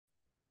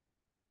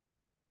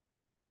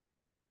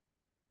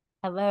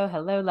Hello,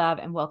 hello, love,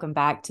 and welcome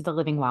back to the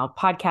Living Wild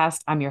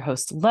podcast. I'm your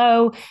host,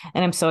 Lo,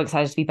 and I'm so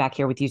excited to be back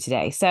here with you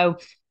today. So,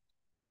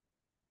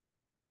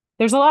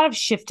 there's a lot of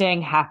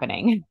shifting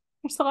happening.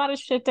 There's a lot of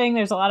shifting,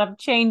 there's a lot of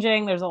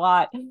changing,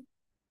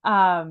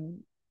 um,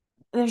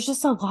 there's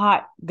just a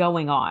lot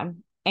going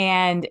on.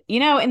 And,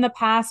 in the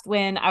past,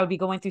 when I would be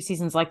going through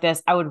seasons like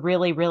this, I would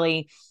really,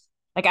 really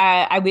like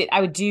I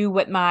would do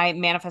what my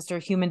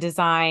manifestor human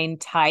design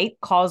type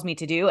calls me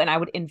to do, and I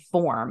would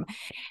inform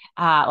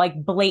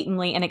like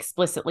blatantly and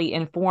explicitly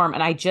inform.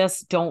 And I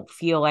just don't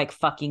feel like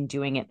fucking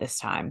doing it this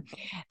time.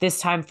 This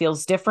time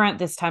feels different.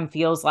 This time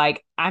feels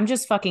like I'm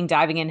just fucking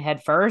diving in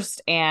head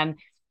first. And,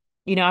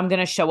 I'm going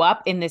to show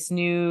up in this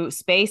new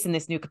space, in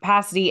this new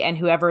capacity. And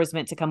whoever is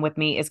meant to come with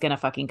me is going to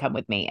fucking come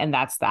with me. And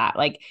that's that.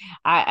 Like,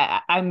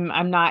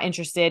 I'm not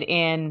interested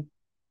in,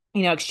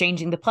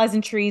 exchanging the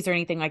pleasantries or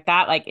anything like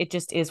that. Like, it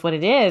just is what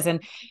it is.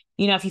 And,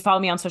 if you follow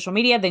me on social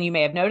media, then you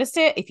may have noticed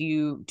it. If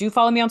you do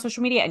follow me on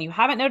social media and you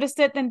haven't noticed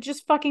it, then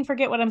just fucking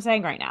forget what I'm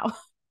saying right now.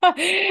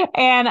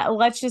 And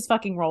let's just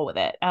fucking roll with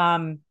it.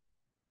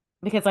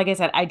 Because like I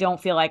said, I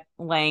don't feel like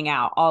laying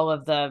out all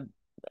of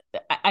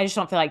I just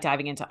don't feel like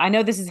diving into, I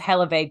know this is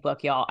hella vague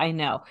book, y'all. I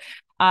know.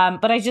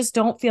 But I just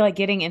don't feel like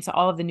getting into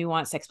all of the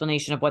nuanced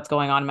explanation of what's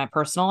going on in my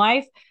personal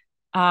life.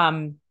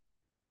 Um,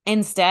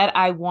 Instead,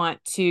 I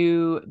want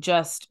to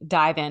just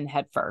dive in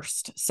head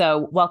first.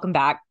 So, welcome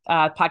back.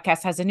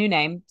 Podcast has a new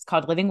name. It's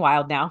called Living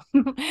Wild now.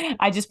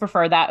 I just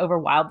prefer that over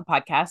Wild the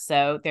podcast.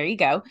 So there you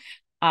go.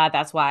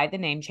 That's why the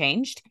name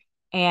changed.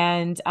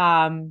 And today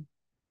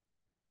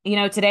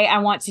I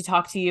want to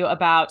talk to you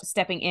about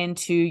stepping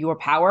into your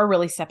power,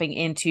 really stepping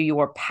into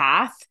your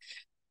path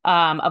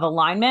of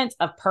alignment,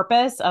 of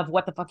purpose, of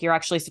what the fuck you're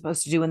actually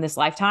supposed to do in this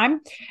lifetime.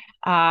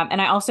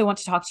 And I also want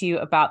to talk to you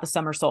about the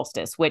summer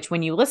solstice, which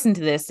when you listen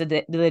to this, the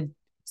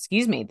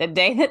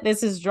day that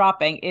this is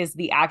dropping is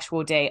the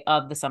actual day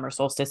of the summer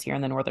solstice here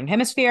in the Northern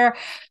Hemisphere.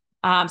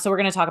 So we're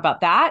going to talk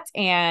about that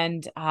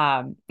and,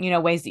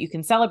 ways that you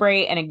can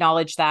celebrate and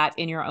acknowledge that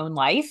in your own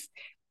life.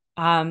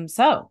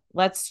 So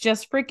let's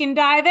just freaking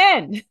dive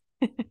in.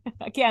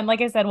 Again,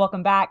 like I said,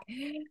 welcome back.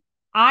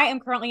 I am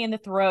currently in the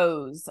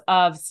throes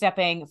of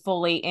stepping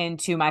fully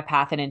into my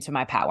path and into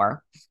my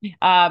power.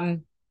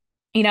 Um,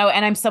 and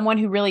I'm someone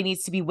who really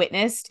needs to be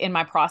witnessed in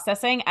my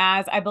processing,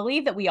 as I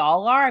believe that we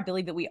all are. I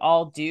believe that we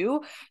all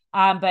do.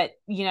 But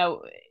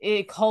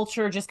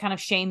culture just kind of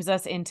shames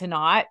us into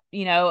not,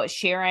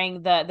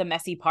 sharing the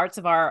messy parts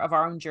of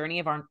our own journey,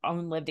 of our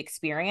own lived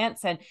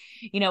experience. And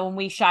when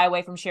we shy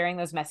away from sharing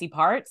those messy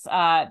parts,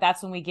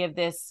 that's when we give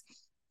this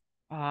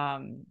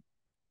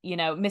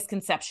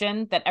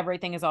misconception that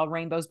everything is all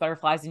rainbows,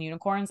 butterflies, and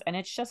unicorns, and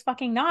it's just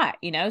fucking not.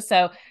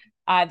 So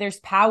there's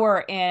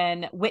power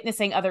in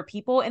witnessing other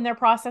people in their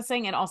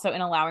processing, and also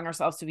in allowing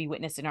ourselves to be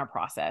witnessed in our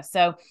process.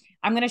 So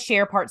I'm going to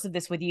share parts of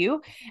this with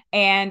you.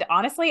 And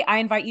honestly, I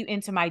invite you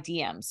into my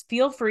DMs.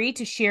 Feel free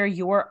to share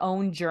your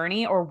own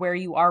journey or where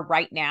you are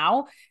right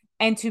now,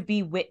 and to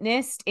be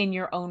witnessed in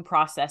your own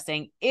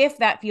processing if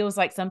that feels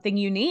like something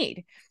you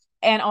need.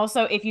 And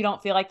also, if you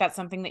don't feel like that's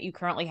something that you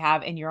currently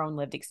have in your own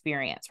lived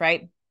experience,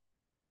 right?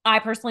 I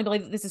personally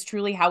believe that this is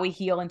truly how we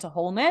heal into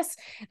wholeness.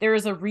 There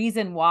is a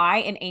reason why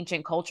in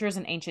ancient cultures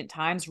and ancient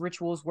times,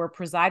 rituals were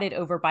presided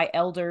over by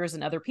elders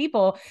and other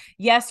people.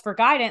 Yes, for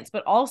guidance,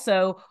 but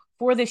also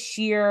for the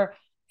sheer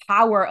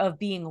power of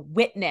being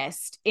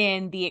witnessed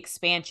in the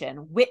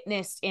expansion,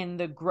 witnessed in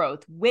the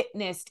growth,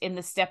 witnessed in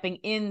the stepping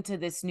into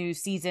this new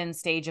season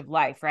stage of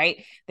life,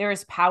 right? There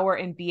is power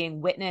in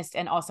being witnessed,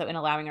 and also in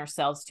allowing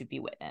ourselves to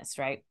be witnessed,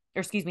 right? Or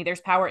excuse me,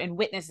 there's power in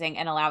witnessing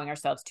and allowing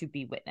ourselves to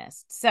be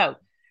witnessed. So,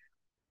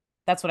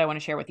 that's what I want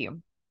to share with you.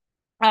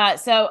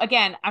 So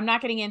again, I'm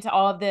not getting into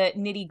all of the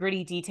nitty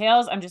gritty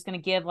details. I'm just going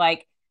to give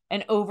like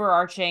an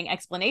overarching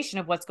explanation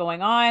of what's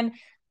going on.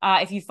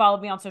 If you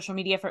followed me on social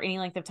media for any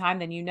length of time,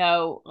 then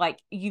like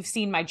you've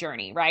seen my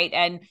journey, right?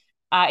 And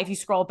if you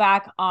scroll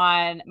back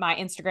on my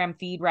Instagram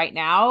feed right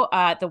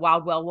now, the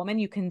Wild Well Woman,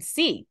 you can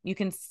see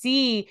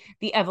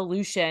the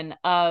evolution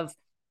of,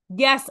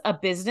 yes, a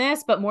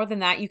business, but more than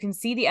that, you can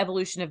see the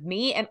evolution of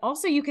me, and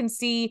also you can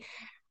see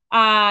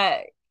uh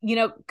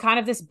kind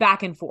of this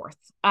back and forth.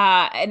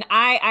 And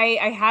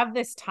I have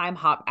this Time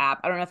Hop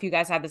app. I don't know if you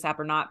guys have this app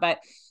or not, but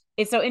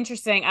it's so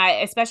interesting.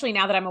 Especially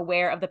now that I'm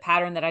aware of the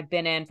pattern that I've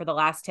been in for the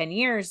last 10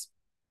 years,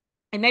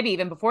 and maybe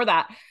even before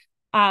that.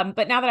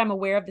 But now that I'm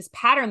aware of this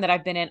pattern that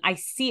I've been in, I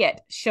see it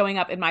showing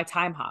up in my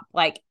time hop.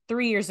 Like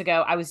 3 years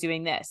ago, I was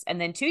doing this.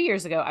 And then 2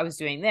 years ago, I was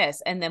doing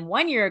this. And then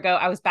 1 year ago,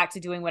 I was back to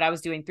doing what I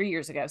was doing 3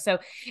 years ago. So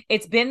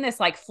it's been this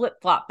like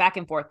flip flop, back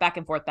and forth, back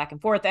and forth, back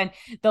and forth. And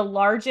the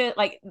largest,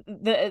 like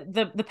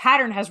the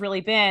pattern has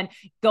really been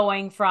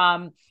going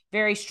from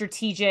very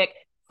strategic,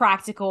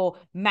 practical,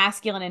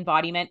 masculine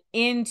embodiment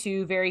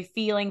into very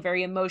feeling,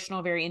 very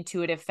emotional, very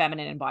intuitive,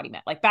 feminine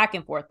embodiment, like back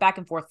and forth,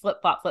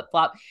 flip flop, flip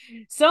flop.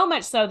 So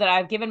much so that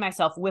I've given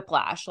myself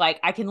whiplash.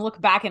 Like I can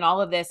look back in all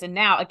of this, and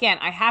now again,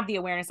 I have the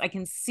awareness. I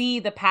can see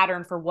the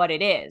pattern for what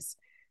it is,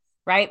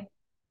 right?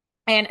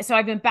 And so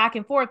I've been back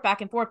and forth,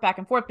 back and forth, back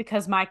and forth,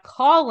 because my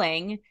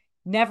calling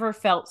never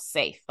felt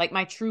safe, like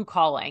my true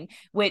calling,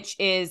 which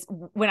is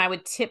when I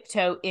would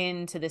tiptoe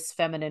into this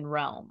feminine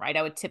realm, right?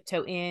 I would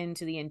tiptoe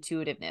into the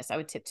intuitiveness. I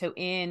would tiptoe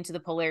into the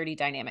polarity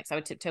dynamics. I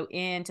would tiptoe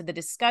into the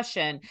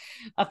discussion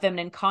of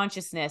feminine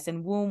consciousness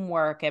and womb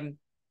work. And,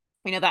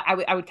 that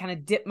I would kind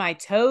of dip my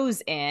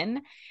toes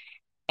in,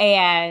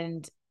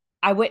 and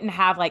I wouldn't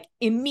have like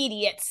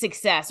immediate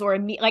success or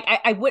like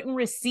I wouldn't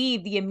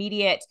receive the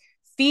immediate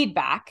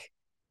feedback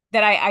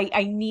that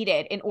I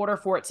needed in order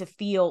for it to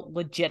feel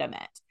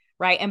legitimate.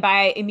 Right. And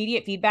by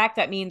immediate feedback,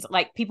 that means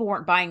like people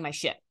weren't buying my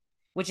shit,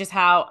 which is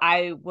how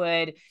I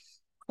would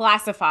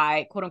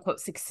classify quote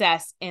unquote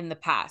success in the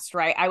past.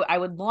 Right. I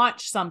would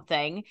launch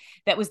something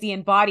that was the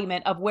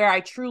embodiment of where I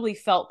truly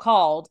felt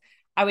called.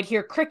 I would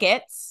hear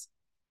crickets,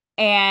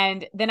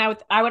 and then I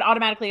would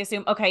automatically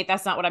assume, okay,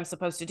 that's not what I'm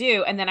supposed to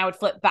do. And then I would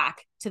flip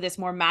back to this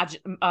more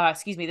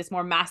this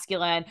more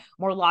masculine,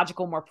 more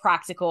logical, more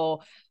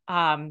practical,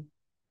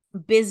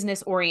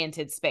 business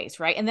oriented space.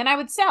 Right. And then I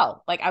would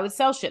sell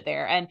shit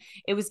there, and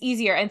it was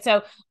easier. And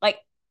so like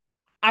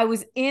I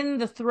was in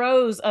the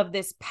throes of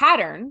this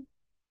pattern,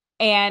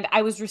 and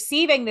I was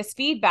receiving this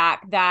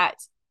feedback that,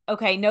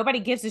 okay,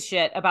 nobody gives a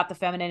shit about the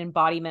feminine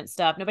embodiment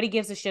stuff. Nobody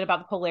gives a shit about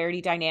the polarity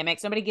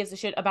dynamics. Nobody gives a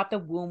shit about the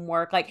womb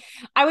work. Like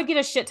I would get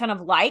a shit ton of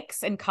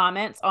likes and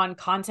comments on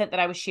content that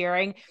I was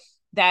sharing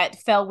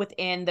that fell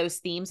within those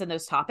themes and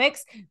those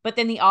topics, but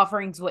then the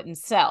offerings wouldn't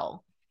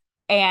sell.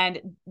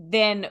 And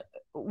then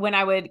when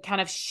I would kind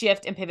of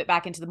shift and pivot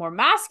back into the more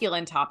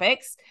masculine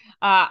topics,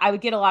 I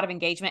would get a lot of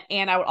engagement,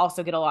 and I would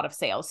also get a lot of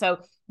sales. So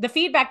the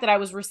feedback that I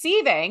was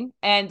receiving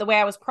and the way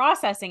I was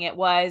processing it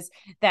was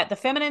that the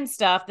feminine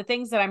stuff, the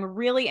things that I'm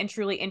really and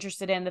truly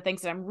interested in, the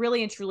things that I'm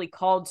really and truly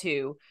called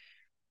to,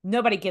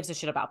 nobody gives a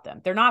shit about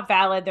them. They're not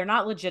valid. They're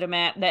not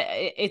legitimate.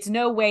 It's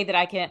no way that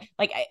I can,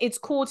 like, it's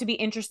cool to be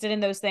interested in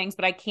those things,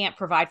 but I can't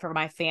provide for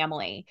my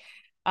family.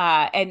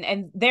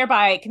 And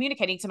thereby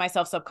communicating to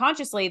myself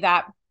subconsciously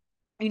that,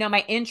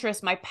 my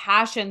interests, my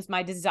passions,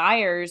 my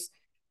desires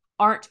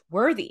aren't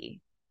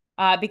worthy,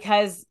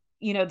 because,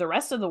 the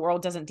rest of the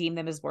world doesn't deem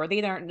them as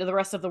worthy. The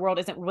rest of the world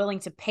isn't willing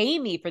to pay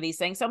me for these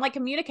things. So I'm like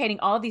communicating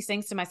all of these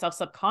things to myself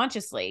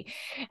subconsciously.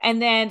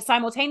 And then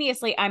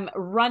simultaneously, I'm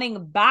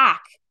running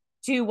back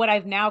to what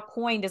I've now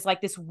coined as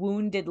like this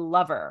wounded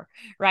lover,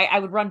 right? I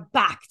would run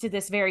back to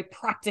this very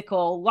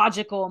practical,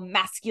 logical,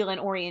 masculine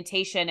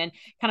orientation and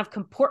kind of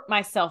comport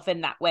myself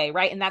in that way,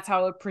 right? And that's how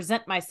I would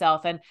present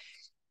myself. And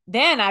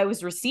then I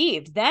was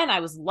received. Then I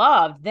was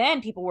loved.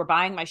 Then people were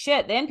buying my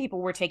shit. Then people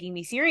were taking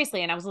me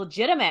seriously, and I was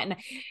legitimate. And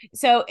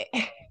so,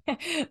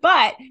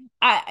 but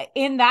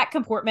in that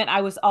comportment,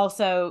 I was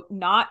also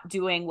not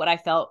doing what I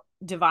felt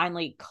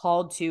divinely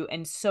called to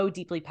and so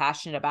deeply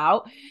passionate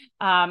about.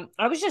 I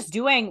was just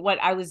doing what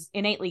I was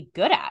innately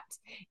good at.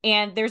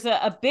 And there's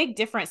a big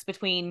difference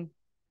between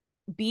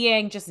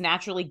being just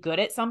naturally good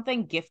at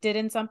something, gifted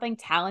in something,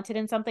 talented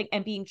in something,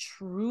 and being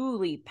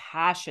truly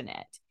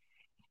passionate.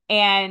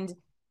 And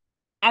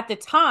at the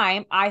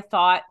time, I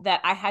thought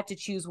that I had to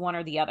choose one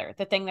or the other,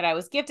 the thing that I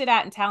was gifted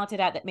at and talented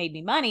at that made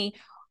me money,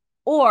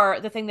 or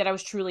the thing that I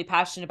was truly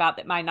passionate about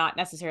that might not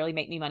necessarily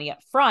make me money up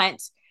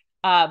front.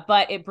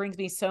 But it brings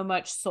me so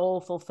much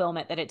soul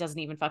fulfillment that it doesn't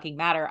even fucking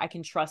matter. I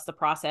can trust the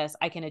process.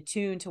 I can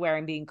attune to where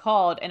I'm being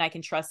called, and I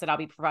can trust that I'll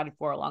be provided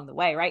for along the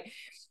way. Right.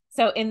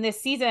 So in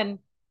this season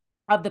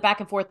of the back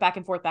and forth, back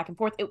and forth, back and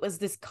forth, it was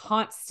this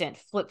constant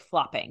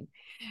flip-flopping,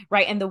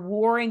 right? And the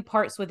warring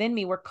parts within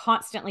me were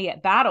constantly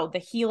at battle, the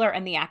healer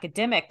and the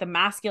academic, the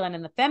masculine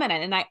and the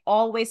feminine. And I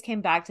always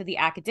came back to the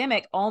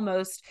academic,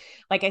 almost,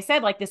 like I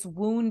said, like this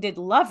wounded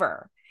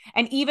lover.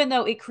 And even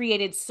though it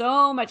created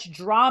so much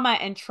drama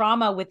and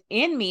trauma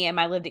within me and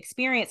my lived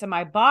experience and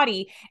my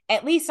body,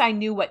 at least I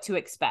knew what to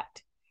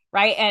expect,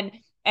 right? And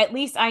at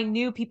least I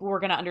knew people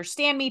were going to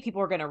understand me.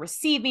 People were going to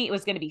receive me. It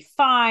was going to be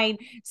fine.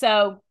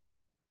 So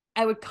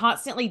I would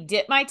constantly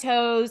dip my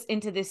toes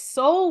into this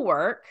soul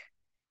work,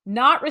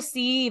 not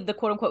receive the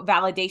quote unquote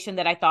validation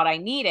that I thought I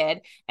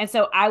needed. And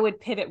so I would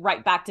pivot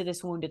right back to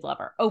this wounded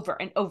lover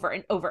over and over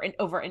and over and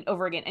over and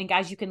over again. And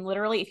guys, you can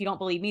literally, if you don't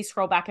believe me,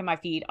 scroll back in my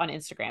feed on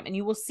Instagram and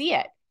you will see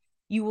it.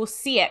 You will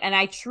see it. And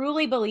I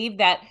truly believe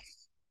that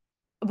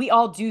we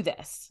all do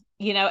this,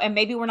 and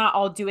maybe we're not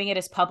all doing it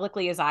as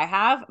publicly as I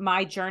have.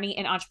 My journey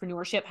in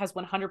entrepreneurship has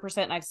 100%,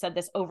 and I've said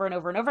this over and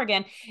over and over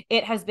again,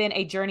 it has been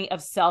a journey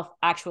of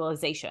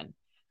self-actualization,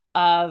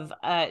 of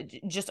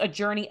just a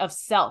journey of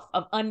self,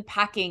 of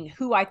unpacking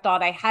who I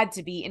thought I had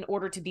to be in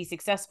order to be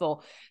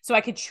successful so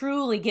I could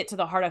truly get to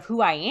the heart of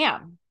who I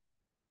am.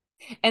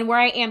 And where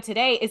I am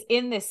today is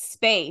in this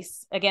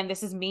space. Again,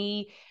 this is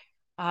me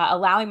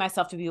allowing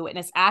myself to be a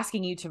witness,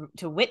 asking you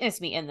to witness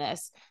me in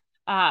this.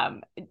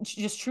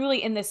 Just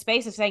truly in this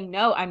space of saying,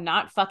 no, I'm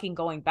not fucking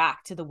going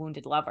back to the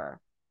wounded lover.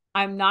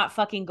 I'm not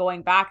fucking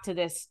going back to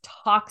this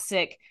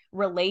toxic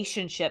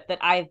relationship that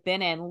I've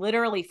been in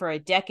literally for a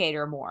decade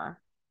or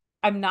more.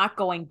 I'm not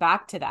going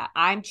back to that.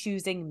 I'm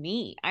choosing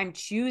me. I'm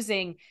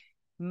choosing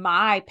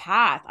my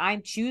path.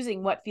 I'm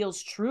choosing what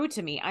feels true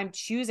to me. I'm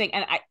choosing,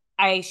 and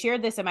I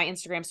shared this in my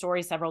Instagram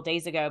story several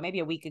days ago, maybe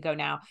a week ago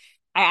now.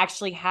 I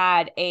actually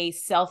had a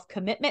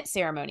self-commitment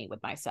ceremony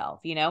with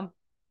myself, you know,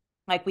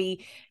 like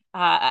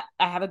I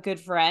have a good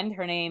friend.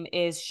 Her name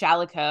is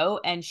Shalico,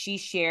 and she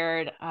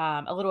shared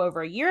a little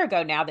over a year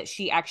ago now that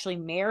she actually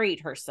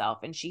married herself,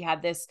 and she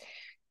had this,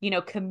 you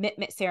know,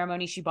 commitment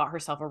ceremony. She bought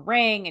herself a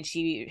ring and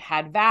she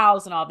had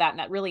vows and all that. And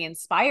that really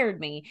inspired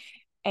me.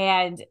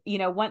 And, you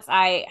know, once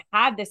I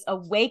had this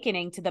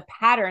awakening to the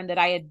pattern that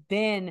I had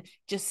been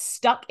just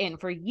stuck in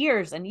for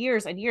years and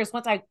years and years,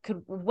 once I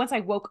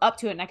woke up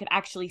to it and I could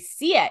actually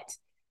see it,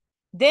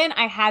 then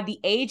I had the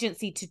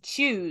agency to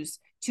choose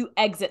to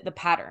exit the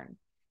pattern,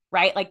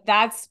 right? Like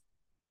that's,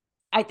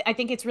 I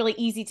think it's really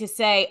easy to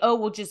say, oh,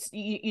 well, just,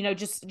 you know,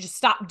 just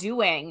stop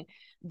doing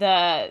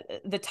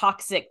the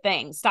toxic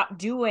thing, stop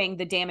doing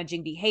the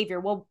damaging behavior.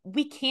 Well,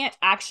 we can't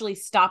actually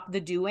stop the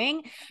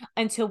doing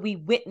until we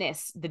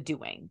witness the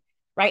doing,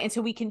 right?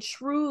 Until we can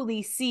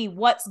truly see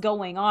what's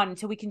going on,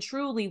 until we can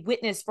truly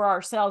witness for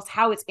ourselves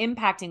how it's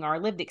impacting our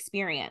lived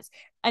experience.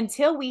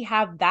 Until we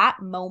have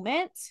that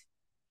moment,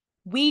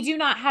 we do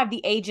not have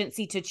the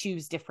agency to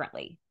choose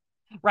differently,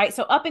 right?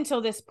 So up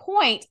until this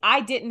point,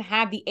 I didn't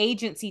have the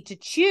agency to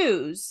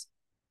choose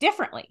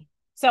differently.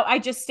 So I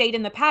just stayed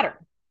in the pattern,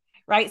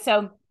 right?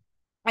 So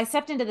I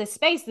stepped into this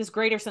space, this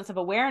greater sense of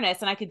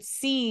awareness, and I could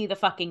see the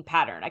fucking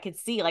pattern. I could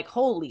see like,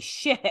 holy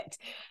shit.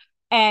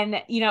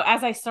 And, you know,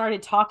 as I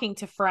started talking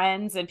to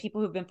friends and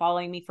people who've been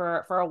following me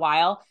for a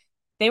while,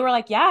 they were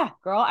like, yeah,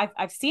 girl,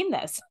 I've seen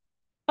this.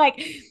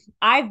 Like,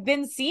 I've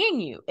been seeing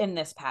you in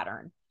this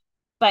pattern,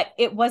 but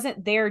it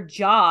wasn't their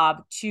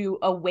job to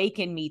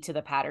awaken me to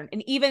the pattern.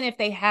 And even if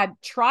they had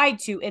tried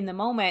to in the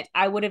moment,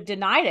 I would have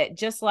denied it.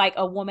 Just like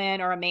a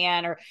woman or a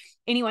man or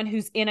anyone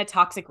who's in a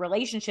toxic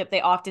relationship, they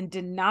often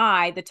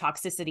deny the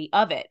toxicity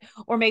of it.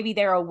 Or maybe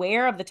they're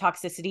aware of the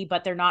toxicity,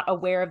 but they're not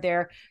aware of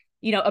their,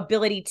 you know,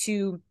 ability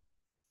to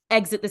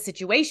exit the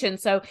situation.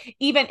 So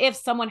even if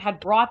someone had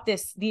brought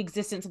the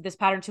existence of this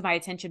pattern to my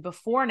attention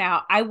before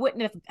now, I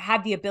wouldn't have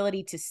had the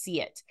ability to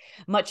see it,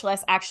 much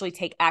less actually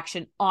take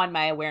action on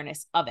my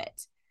awareness of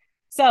it.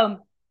 So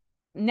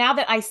now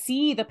that I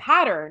see the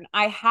pattern,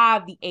 I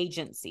have the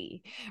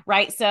agency,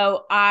 right?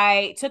 So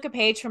I took a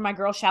page from my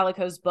girl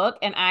Shalico's book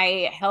and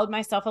I held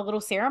myself a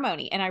little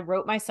ceremony and I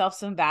wrote myself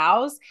some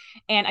vows.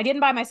 And I didn't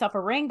buy myself a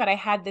ring, but I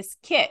had this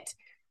kit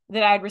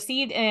that I had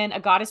received in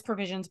a Goddess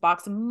Provisions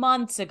box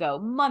months ago,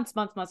 months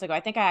ago. I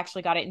think I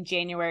actually got it in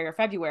January or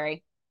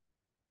February.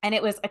 And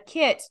it was a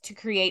kit to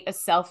create a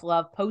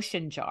self-love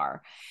potion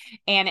jar.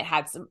 And it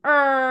had some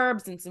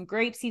herbs and some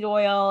grapeseed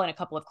oil and a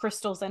couple of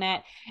crystals in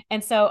it.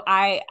 And so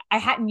I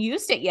hadn't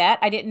used it yet.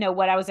 I didn't know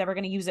what I was ever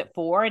going to use it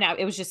for. And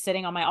it was just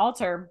sitting on my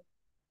altar.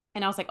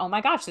 And I was like, oh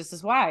my gosh, this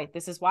is why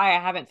I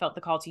haven't felt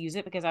the call to use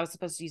it, because I was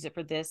supposed to use it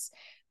for this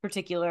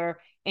particular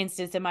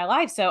instance in my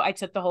life. So I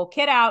took the whole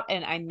kit out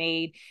and I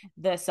made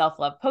the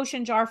self-love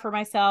potion jar for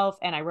myself.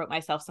 And I wrote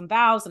myself some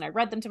vows and I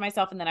read them to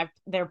myself. And then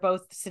they're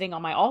both sitting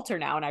on my altar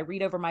now. And I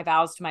read over my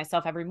vows to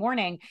myself every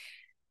morning.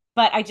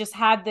 But I just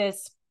had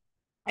this,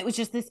 it was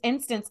just this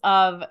instance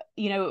of,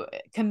 you know,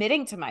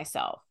 committing to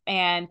myself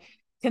and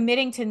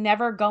committing to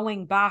never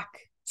going back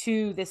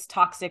to this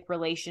toxic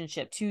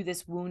relationship, to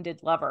this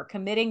wounded lover,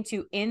 committing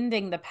to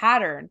ending the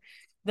pattern,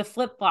 the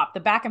flip flop, the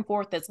back and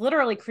forth that's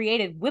literally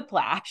created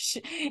whiplash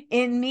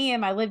in me and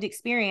my lived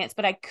experience,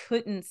 but I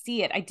couldn't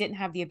see it. I didn't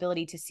have the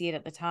ability to see it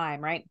at the time,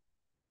 right?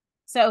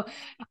 So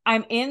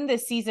I'm in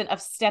this season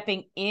of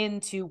stepping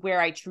into where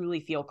I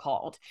truly feel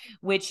called,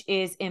 which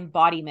is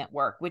embodiment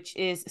work, which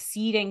is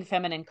seeding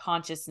feminine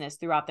consciousness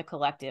throughout the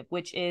collective,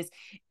 which is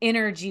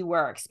energy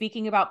work,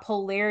 speaking about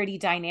polarity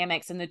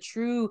dynamics and the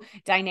true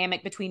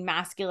dynamic between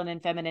masculine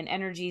and feminine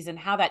energies and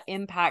how that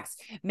impacts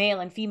male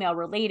and female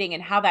relating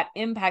and how that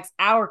impacts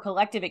our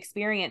collective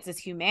experience as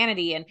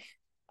humanity, and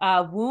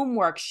womb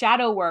work,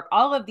 shadow work,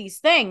 all of these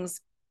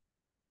things.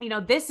 You know,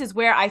 this is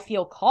where I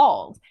feel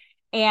called.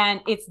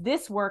 And it's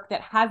this work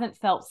that hasn't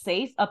felt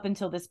safe up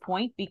until this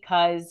point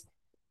because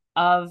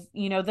of,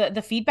 you know,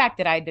 the feedback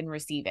that I'd been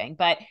receiving.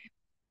 But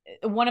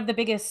one of the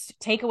biggest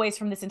takeaways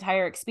from this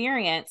entire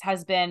experience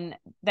has been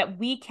that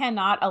we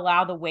cannot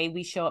allow the way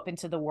we show up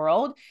into the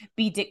world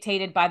be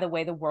dictated by the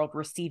way the world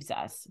receives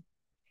us,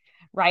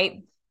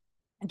 right?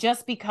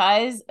 Just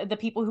because the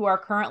people who are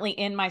currently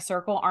in my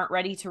circle aren't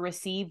ready to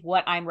receive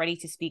what I'm ready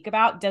to speak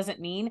about doesn't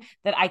mean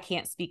that I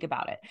can't speak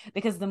about it.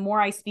 Because the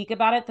more I speak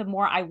about it, the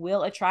more I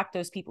will attract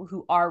those people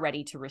who are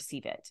ready to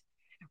receive it.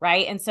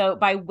 Right. And so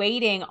by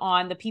waiting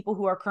on the people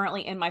who are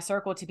currently in my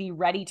circle to be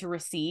ready to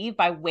receive,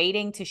 by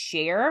waiting to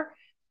share,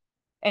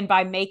 and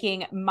by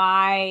making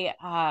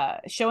my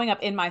showing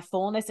up in my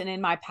fullness and in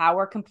my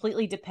power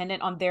completely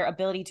dependent on their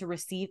ability to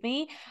receive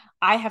me,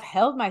 I have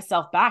held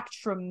myself back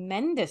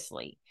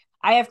tremendously.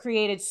 I have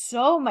created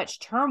so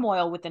much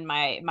turmoil within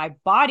my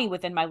body,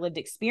 within my lived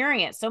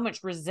experience, so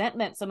much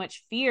resentment, so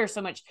much fear,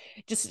 so much,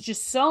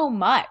 just so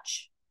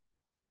much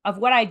of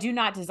what I do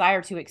not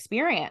desire to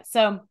experience.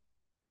 So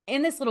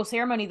in this little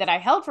ceremony that I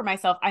held for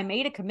myself, I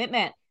made a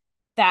commitment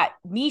that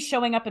me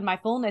showing up in my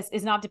fullness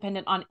is not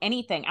dependent on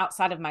anything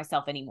outside of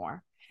myself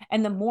anymore.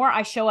 And the more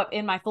I show up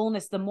in my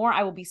fullness, the more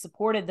I will be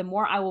supported, the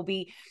more I will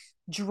be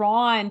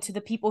drawn to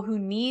the people who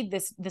need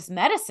this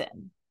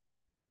medicine.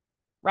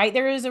 Right?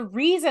 There is a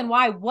reason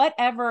why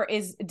whatever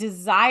is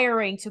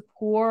desiring to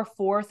pour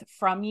forth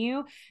from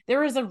you,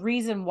 there is a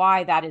reason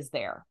why that is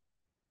there.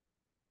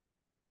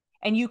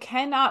 And you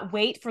cannot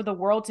wait for the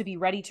world to be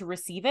ready to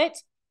receive it,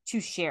 to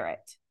share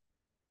it.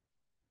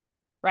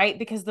 Right?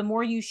 Because the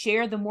more you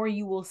share, the more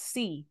you will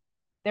see.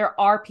 There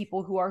are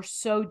people who are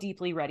so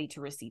deeply ready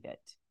to receive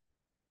it.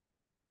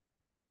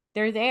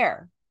 They're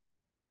there.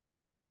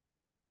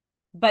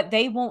 But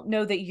they won't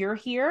know that you're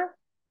here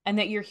and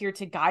that you're here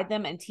to guide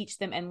them and teach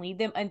them and lead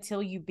them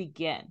until you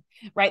begin,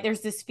 right?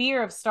 There's this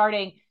fear of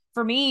starting,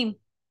 for me,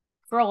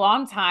 for a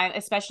long time,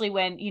 especially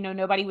when,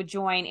 nobody would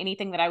join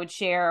anything that I would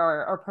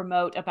share or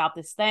promote about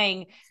this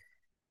thing.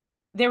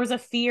 There was a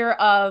fear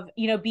of,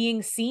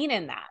 being seen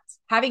in that,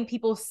 having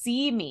people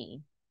see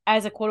me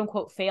as a quote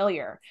unquote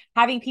failure,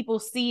 having people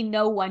see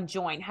no one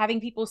join, having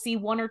people see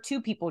one or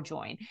two people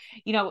join,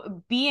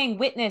 being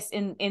witness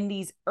in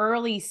these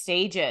early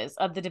stages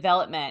of the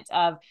development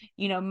of,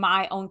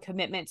 my own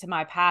commitment to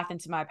my path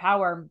and to my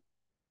power.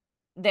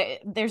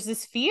 There's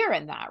this fear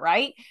in that,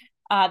 right?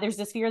 There's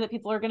this fear that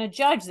people are going to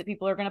judge, that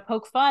people are going to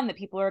poke fun, that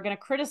people are going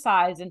to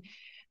criticize. And,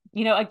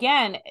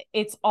 again,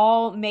 it's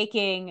all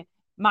making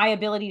my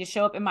ability to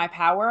show up in my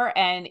power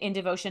and in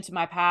devotion to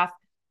my path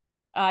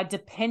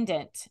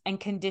dependent and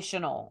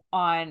conditional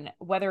on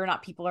whether or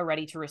not people are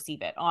ready to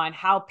receive it, on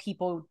how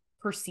people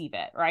perceive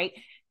it, right?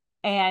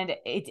 And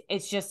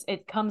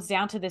it comes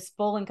down to this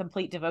full and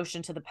complete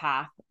devotion to the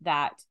path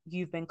that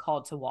you've been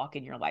called to walk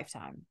in your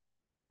lifetime.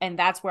 And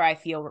that's where I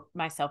feel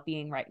myself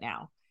being right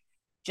now.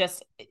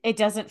 Just, it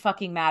doesn't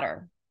fucking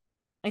matter.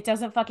 It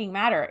doesn't fucking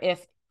matter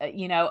if,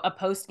 a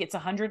post gets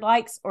 100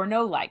 likes or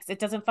no likes. It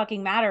doesn't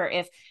fucking matter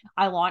if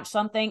I launch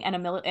something and a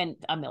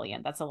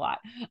million, that's a lot.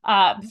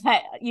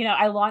 But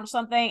I launch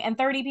something and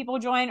 30 people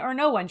join or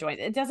no one joins.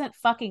 It doesn't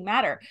fucking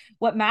matter.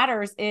 What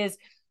matters is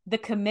the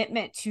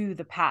commitment to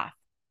the path.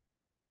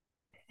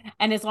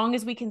 And as long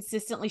as we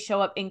consistently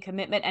show up in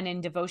commitment and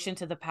in devotion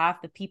to the path,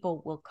 the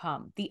people will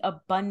come. The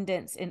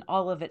abundance in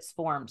all of its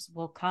forms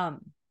will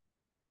come.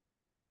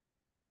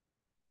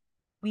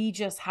 We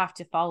just have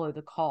to follow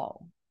the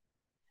call.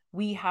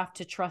 We have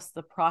to trust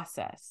the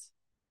process.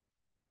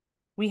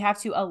 We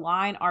have to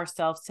align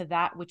ourselves to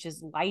that which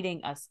is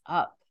lighting us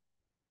up.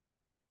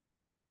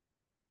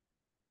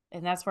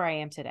 And that's where I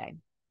am today.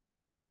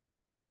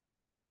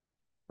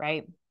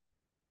 Right?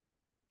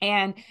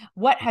 And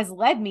what has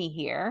led me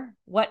here,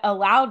 what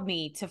allowed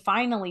me to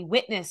finally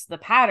witness the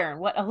pattern,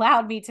 what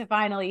allowed me to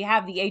finally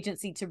have the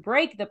agency to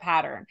break the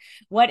pattern,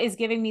 what is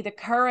giving me the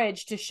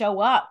courage to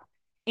show up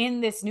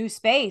in this new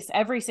space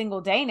every single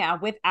day now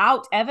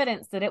without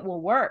evidence that it will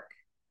work,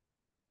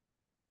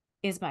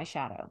 is my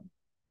shadow.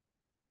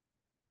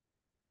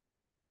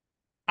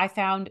 I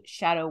found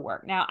shadow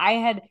work. Now, I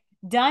had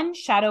done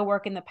shadow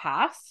work in the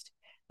past,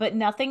 but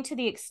nothing to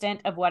the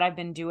extent of what I've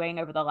been doing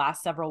over the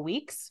last several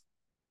weeks.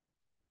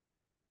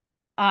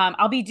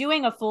 I'll be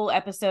doing a full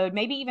episode,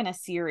 maybe even a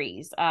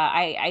series.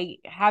 I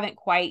haven't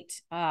quite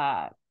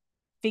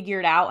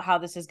figured out how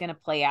this is going to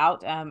play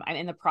out. I'm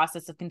in the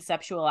process of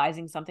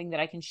conceptualizing something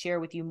that I can share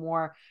with you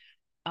more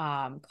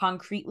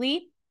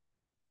concretely.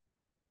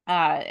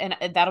 And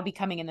that'll be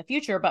coming in the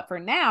future. But for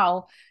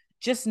now,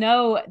 just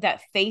know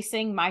that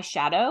facing my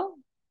shadow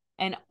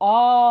and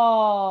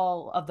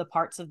all of the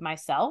parts of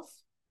myself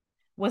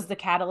was the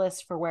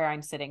catalyst for where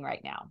I'm sitting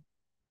right now.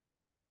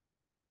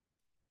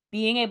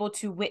 Being able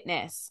to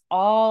witness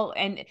all,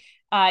 and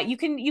you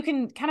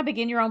can kind of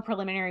begin your own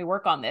preliminary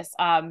work on this.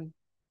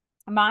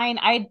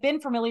 I had been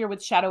familiar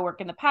with shadow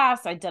work in the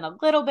past. I'd done a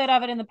little bit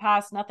of it in the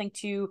past, nothing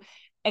too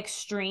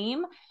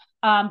extreme.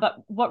 But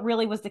what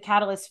really was the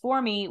catalyst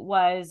for me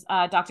was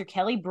Dr.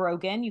 Kelly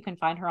Brogan. You can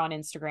find her on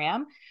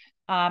Instagram.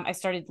 I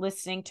started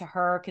listening to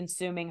her,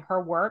 consuming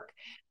her work.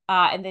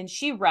 And then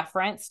she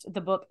referenced the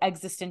book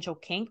Existential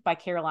Kink by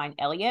Carolyn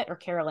Elliott,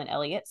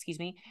 excuse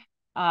me.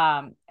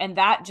 And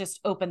that just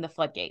opened the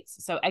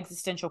floodgates. So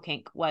Existential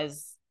Kink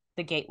was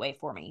the gateway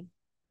for me.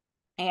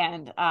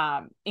 And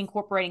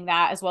incorporating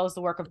that as well as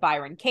the work of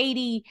Byron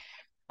Katie.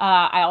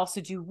 I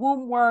also do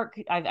womb work.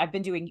 I've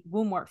been doing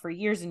womb work for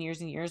years and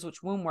years and years,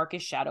 which womb work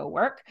is shadow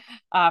work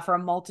for a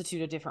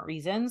multitude of different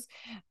reasons.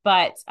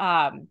 But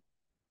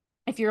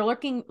if you're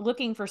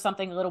looking for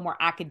something a little more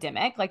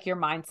academic, like your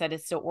mindset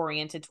is still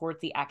oriented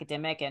towards the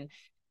academic and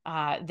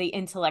the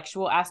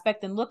intellectual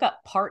aspect, then look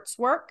up parts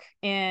work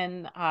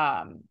in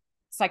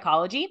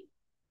psychology.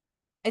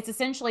 It's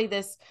essentially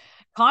this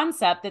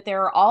concept that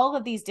there are all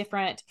of these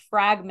different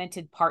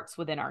fragmented parts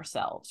within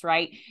ourselves,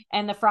 right?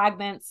 And the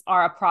fragments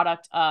are a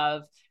product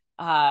of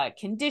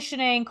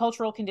conditioning,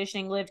 cultural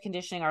conditioning, lived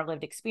conditioning, our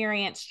lived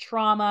experience,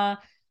 trauma,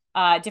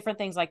 different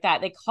things like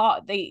that.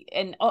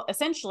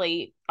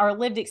 Essentially our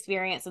lived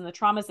experience and the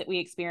traumas that we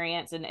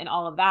experience and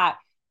all of that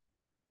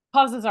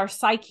causes our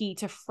psyche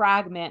to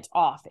fragment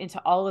off into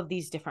all of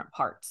these different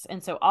parts.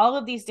 And so all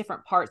of these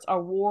different parts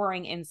are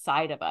warring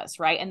inside of us,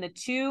 right? And the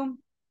two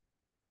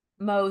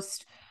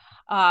most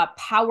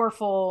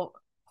powerful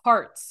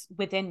parts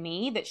within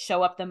me that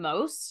show up the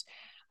most,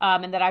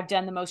 and that I've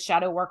done the most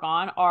shadow work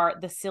on, are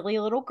the silly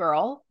little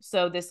girl.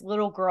 So this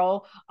little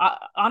girl,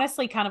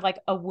 honestly, kind of like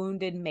a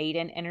wounded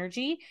maiden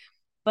energy,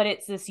 but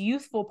it's this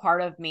youthful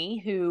part of me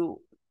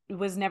who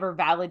was never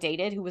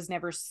validated, who was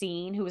never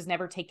seen, who was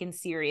never taken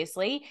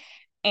seriously.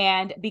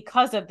 And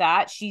because of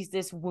that, she's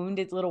this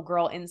wounded little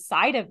girl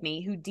inside of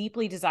me who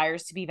deeply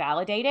desires to be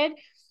validated.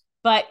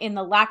 But in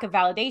the lack of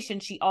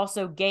validation, she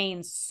also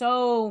gains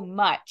so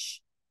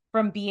much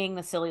from being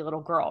the silly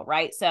little girl,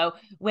 right? So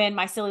when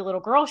my silly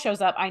little girl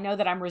shows up, I know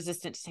that I'm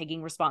resistant to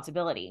taking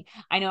responsibility.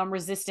 I know I'm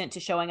resistant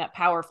to showing up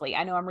powerfully.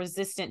 I know I'm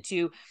resistant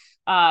to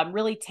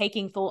really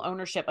taking full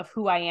ownership of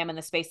who I am in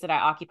the space that I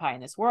occupy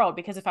in this world.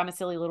 Because if I'm a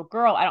silly little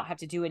girl, I don't have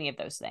to do any of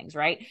those things,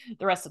 right?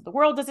 The rest of the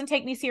world doesn't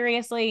take me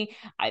seriously.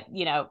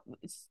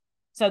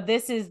 So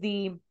this is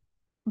the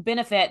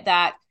benefit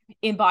that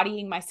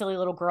embodying my silly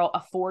little girl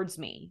affords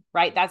me,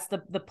 right? That's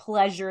the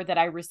pleasure that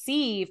I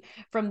receive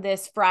from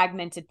this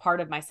fragmented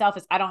part of myself,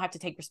 is I don't have to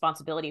take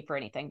responsibility for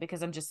anything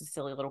because I'm just a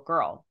silly little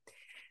girl.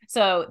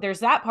 So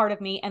there's that part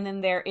of me. And then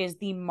there is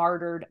the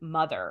martyred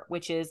mother,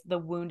 which is the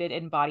wounded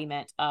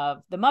embodiment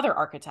of the mother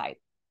archetype.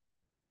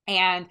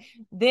 And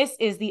this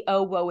is the,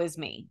 oh, woe is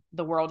me.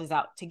 The world is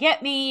out to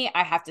get me.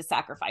 I have to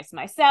sacrifice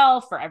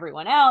myself for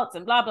everyone else,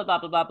 and blah, blah, blah,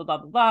 blah, blah, blah, blah,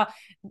 blah, blah.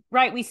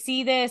 Right. We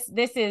see this.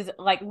 This is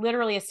like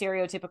literally a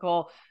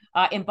stereotypical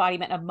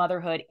embodiment of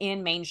motherhood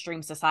in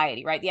mainstream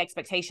society, right? The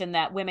expectation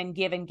that women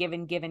give and give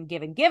and give and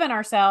give and give of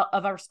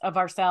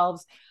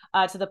ourselves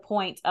to the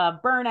point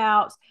of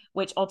burnout,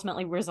 which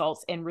ultimately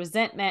results in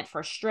resentment,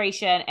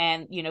 frustration,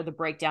 and, the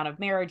breakdown of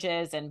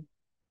marriages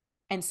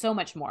and so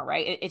much more,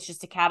 right? It's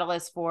just a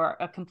catalyst for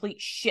a complete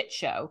shit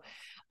show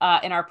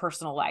in our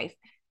personal life.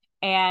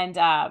 And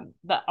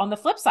on the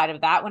flip side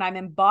of that, when I'm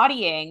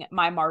embodying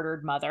my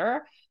martyred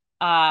mother,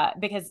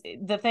 because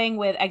the thing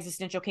with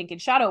existential kink and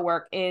shadow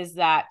work is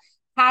that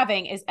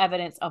having is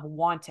evidence of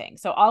wanting.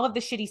 So all of the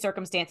shitty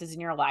circumstances in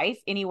your life,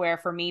 anywhere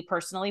for me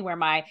personally, where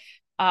my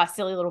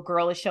silly little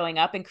girl is showing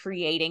up and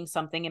creating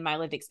something in my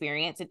lived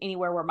experience, and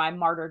anywhere where my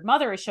martyred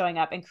mother is showing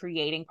up and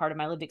creating part of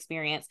my lived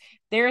experience,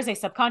 there is a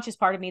subconscious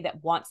part of me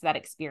that wants that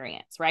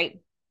experience, right?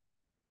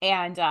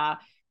 And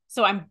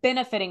so I'm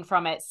benefiting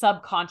from it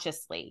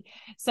subconsciously.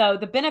 So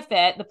the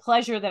benefit, the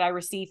pleasure that I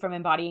receive from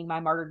embodying my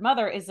martyred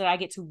mother is that I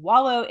get to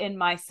wallow in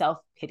my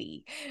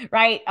self-pity,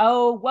 right?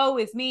 Oh, woe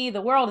is me. The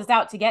world is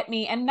out to get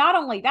me. And not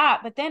only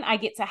that, but then I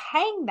get to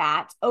hang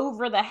that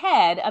over the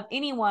head of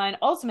anyone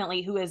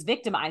ultimately who is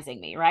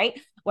victimizing me, right?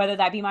 Whether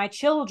that be my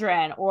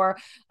children or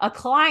a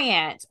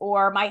client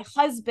or my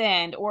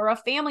husband or a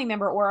family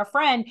member or a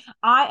friend.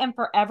 I am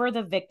forever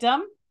the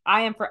victim.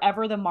 I am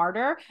forever the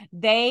martyr.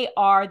 They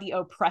are the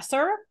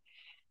oppressor.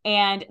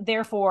 And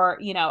therefore,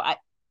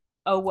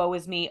 oh, woe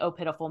is me, oh,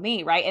 pitiful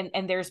me, right?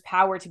 And there's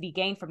power to be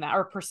gained from that,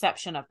 or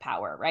perception of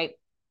power, right?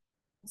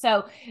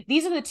 So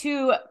these are the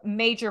two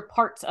major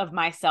parts of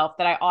myself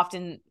that I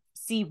often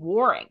see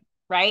warring,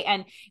 right?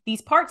 And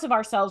these parts of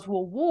ourselves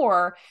will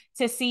war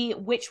to see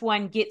which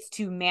one gets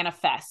to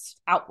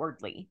manifest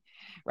outwardly,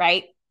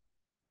 right?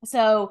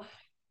 So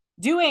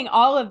doing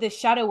all of this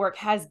shadow work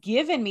has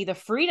given me the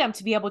freedom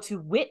to be able to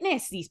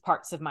witness these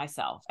parts of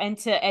myself and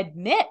to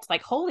admit,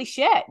 like, holy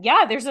shit,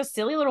 yeah, there's a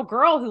silly little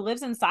girl who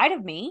lives inside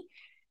of me,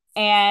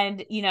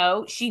 and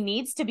she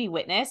needs to be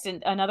witnessed.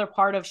 And another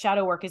part of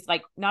shadow work is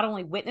like not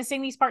only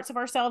witnessing these parts of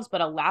ourselves, but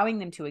allowing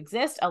them to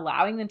exist,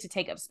 allowing them to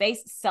take up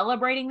space,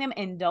 celebrating them,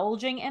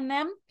 indulging in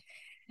them.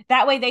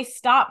 That way they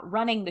stop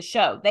running the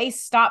show, they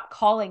stop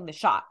calling the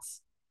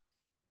shots,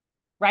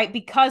 right?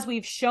 Because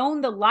we've shown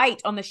the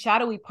light on the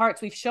shadowy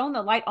parts, we've shown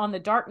the light on the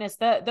darkness,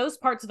 those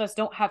parts of us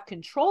don't have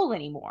control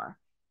anymore.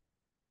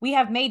 We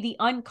have made the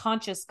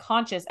unconscious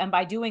conscious, and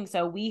by doing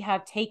so, we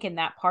have taken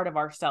that part of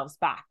ourselves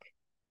back,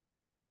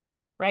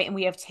 right? And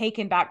we have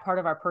taken back part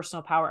of our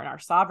personal power and our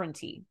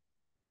sovereignty,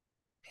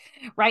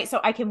 right?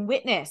 So I can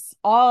witness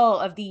all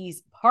of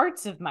these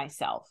parts of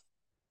myself.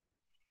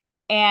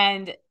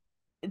 And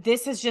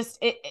this has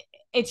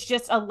it's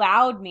just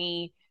allowed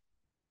me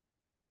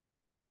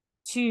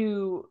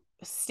to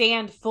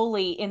stand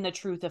fully in the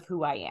truth of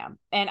who I am.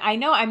 And I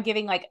know I'm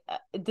giving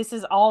this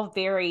is all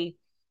very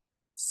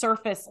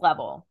surface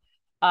level.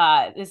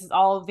 This is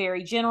all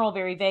very general,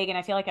 very vague. And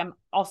I feel like I'm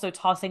also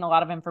tossing a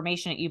lot of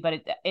information at you,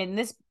 but in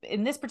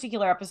this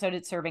particular episode,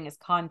 it's serving as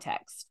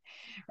context,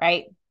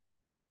 right?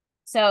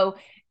 So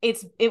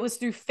it was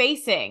through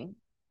facing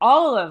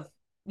all of,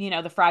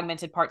 the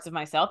fragmented parts of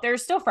myself.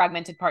 There's still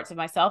fragmented parts of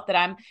myself that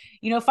I'm,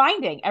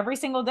 finding every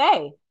single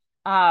day.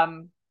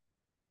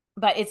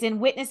 But it's in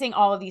witnessing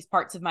all of these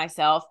parts of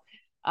myself,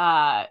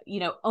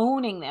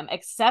 owning them,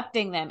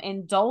 accepting them,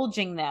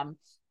 indulging them,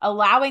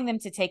 allowing them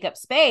to take up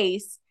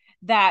space,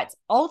 that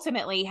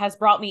ultimately has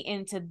brought me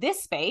into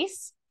this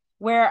space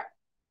where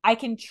I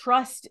can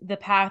trust the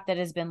path that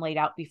has been laid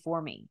out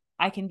before me.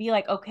 I can be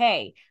like,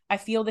 okay, I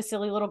feel the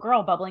silly little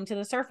girl bubbling to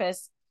the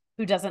surface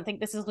who doesn't think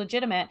this is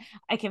legitimate.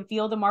 I can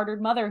feel the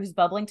martyred mother who's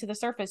bubbling to the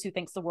surface, who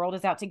thinks the world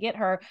is out to get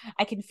her.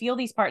 I can feel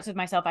these parts of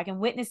myself. I can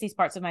witness these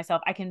parts of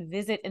myself. I can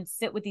visit and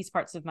sit with these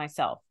parts of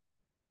myself.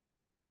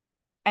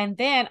 And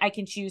then I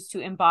can choose to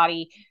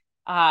embody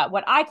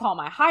what I call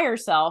my higher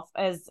self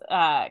as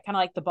kind of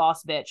like the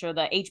boss bitch or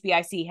the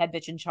HBIC head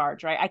bitch in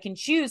charge, right? I can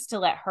choose to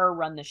let her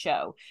run the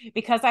show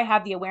because I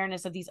have the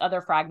awareness of these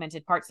other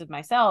fragmented parts of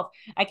myself.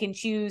 I can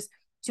choose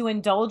to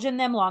indulge in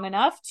them long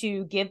enough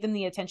to give them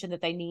the attention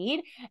that they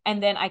need.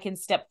 And then I can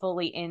step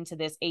fully into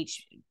this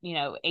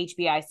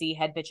HBIC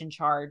head bitch in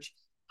charge,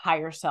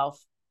 higher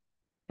self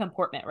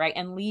comportment, right?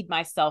 And lead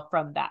myself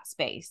from that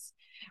space,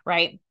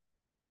 right?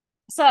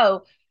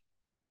 So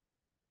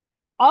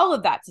all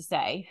of that to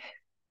say,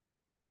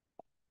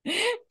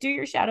 do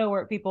your shadow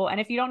work, people.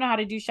 And if you don't know how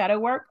to do shadow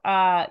work,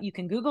 you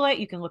can Google it.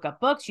 You can look up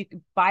books. You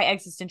can buy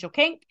Existential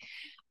Kink,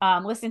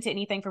 listen to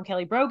anything from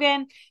Kelly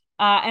Brogan.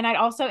 And I'd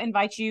also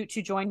invite you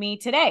to join me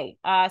today.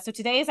 So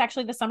today is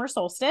actually the summer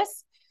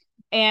solstice.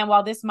 And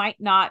while this might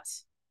not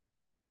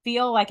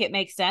feel like it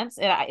makes sense,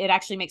 it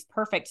actually makes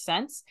perfect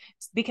sense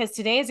because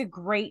today is a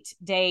great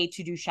day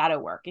to do shadow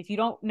work. If you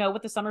don't know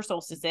what the summer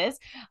solstice is,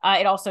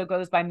 it also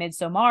goes by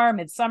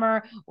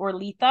midsummer, or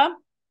Litha,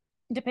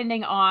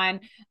 depending on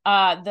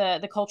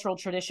the cultural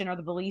tradition or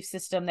the belief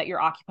system that you're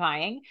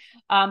occupying.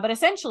 But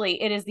essentially,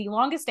 it is the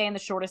longest day and the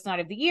shortest night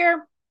of the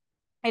year.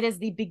 It is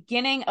the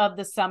beginning of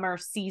the summer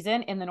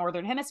season in the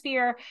Northern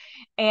Hemisphere.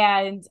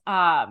 And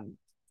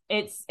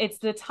it's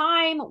the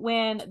time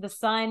when the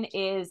sun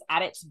is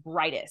at its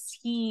brightest.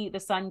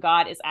 The sun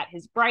god, is at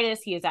his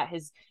brightest. He is at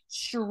his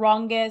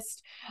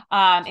strongest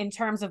in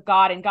terms of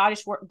God and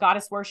goddess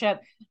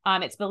worship.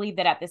 It's believed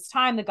that at this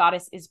time the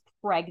goddess is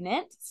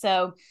pregnant.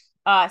 So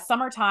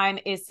summertime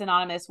is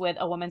synonymous with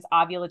a woman's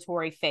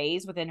ovulatory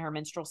phase within her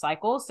menstrual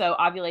cycle. So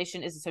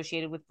ovulation is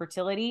associated with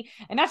fertility,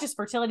 and not just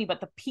fertility,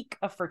 but the peak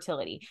of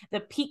fertility,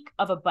 the peak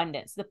of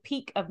abundance, the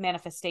peak of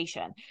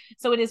manifestation.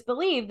 So it is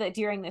believed that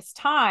during this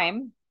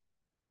time,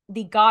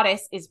 the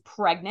goddess is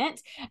pregnant.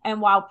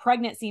 And while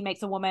pregnancy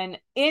makes a woman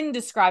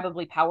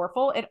indescribably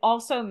powerful, it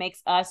also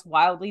makes us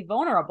wildly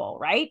vulnerable,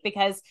 right?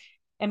 Because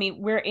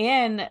we're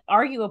in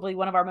arguably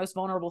one of our most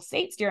vulnerable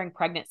states during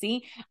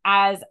pregnancy,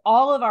 as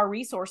all of our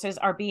resources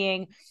are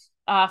being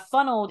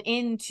funneled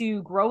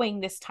into growing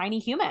this tiny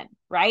human,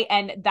 right?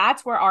 And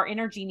that's where our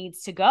energy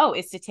needs to go,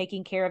 is to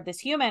taking care of this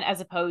human, as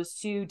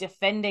opposed to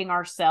defending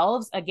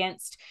ourselves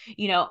against,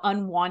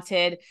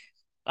 unwanted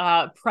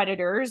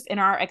predators in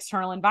our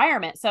external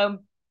environment. So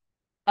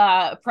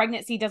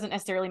pregnancy doesn't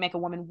necessarily make a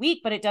woman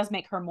weak, but it does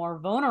make her more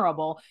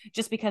vulnerable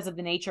just because of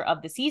the nature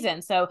of the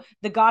season. So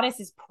the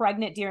goddess is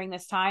pregnant during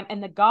this time,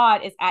 and the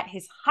god is at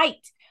his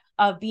height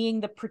of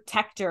being the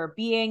protector,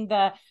 being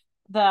the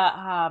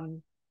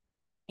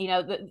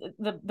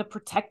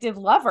protective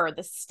lover,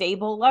 the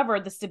stable lover,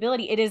 the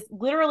stability. It is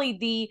literally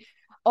the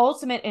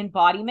ultimate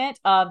embodiment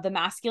of the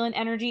masculine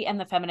energy and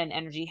the feminine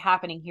energy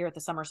happening here at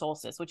the summer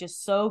solstice, which is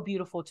so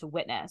beautiful to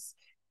witness.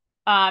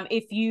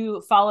 If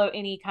you follow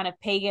any kind of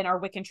pagan or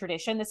Wiccan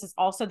tradition, this is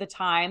also the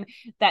time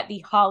that the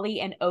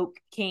Holly and Oak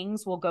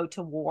kings will go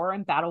to war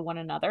and battle one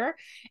another.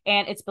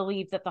 And it's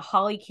believed that the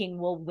Holly king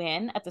will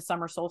win at the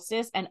summer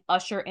solstice and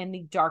usher in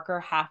the darker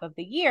half of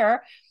the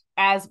year,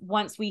 as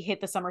once we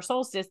hit the summer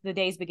solstice, the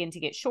days begin to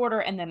get shorter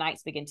and the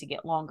nights begin to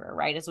get longer,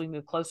 right? As we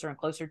move closer and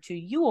closer to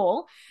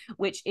Yule,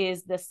 which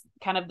is this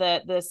kind of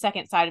the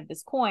second side of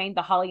this coin.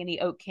 The Holly and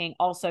the Oak King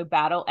also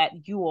battle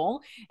at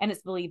Yule, and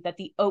it's believed that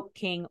the Oak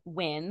King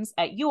wins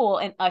at Yule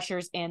and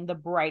ushers in the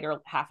brighter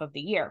half of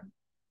the year.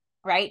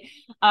 Right.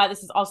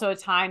 This is also a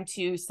time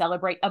to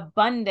celebrate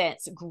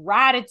abundance,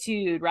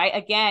 gratitude, right?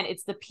 Again,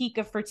 it's the peak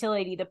of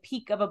fertility, the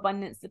peak of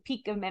abundance, the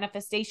peak of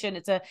manifestation.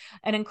 It's an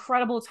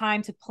incredible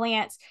time to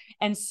plant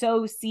and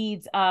sow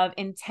seeds of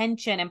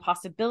intention and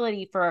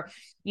possibility for,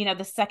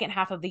 the second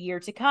half of the year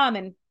to come.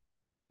 And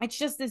it's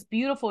just this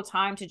beautiful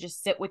time to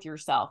just sit with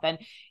yourself and,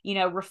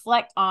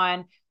 reflect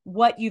on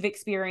what you've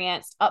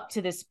experienced up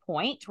to this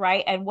point,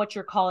 right? And what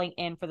you're calling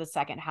in for the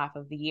second half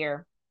of the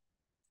year.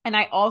 And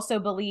I also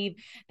believe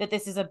that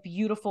this is a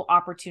beautiful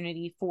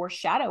opportunity for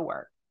shadow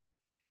work,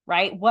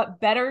 right? What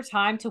better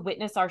time to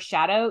witness our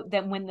shadow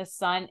than when the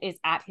sun is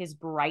at his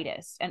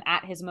brightest and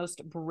at his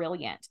most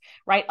brilliant,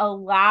 right?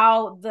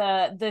 Allow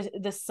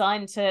the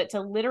sun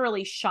to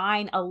literally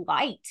shine a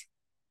light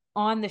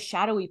on the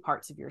shadowy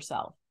parts of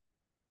yourself.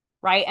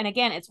 Right. And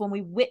again, it's when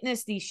we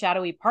witness these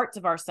shadowy parts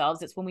of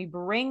ourselves, it's when we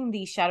bring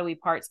these shadowy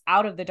parts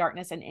out of the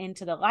darkness and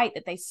into the light,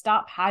 that they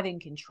stop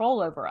having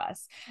control over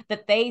us,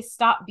 that they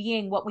stop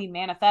being what we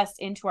manifest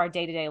into our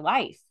day-to-day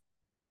life.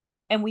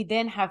 And we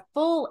then have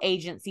full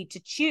agency to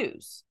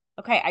choose.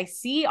 Okay, I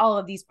see all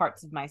of these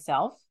parts of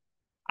myself.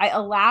 I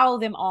allow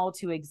them all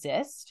to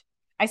exist.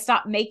 I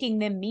stop making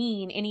them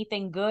mean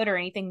anything good or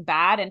anything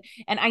bad.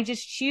 And I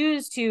just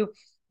choose to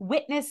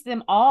witness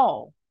them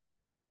all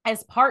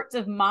as parts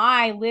of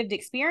my lived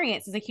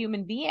experience as a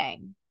human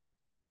being.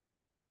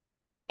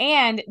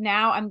 And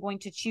now I'm going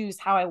to choose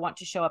how I want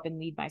to show up and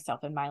lead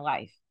myself in my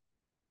life.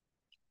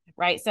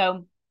 Right.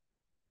 So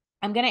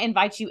I'm going to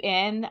invite you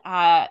in.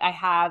 I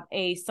have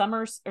a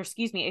Solstice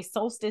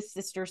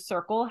Sister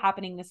Circle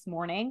happening this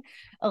morning,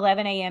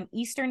 11 a.m.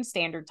 Eastern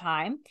Standard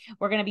Time.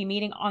 We're going to be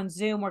meeting on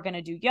Zoom. We're going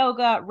to do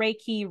yoga,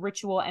 Reiki,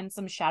 ritual, and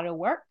some shadow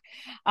work.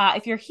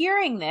 If you're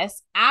hearing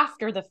this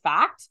after the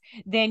fact,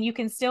 then you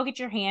can still get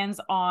your hands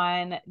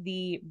on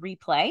the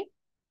replay.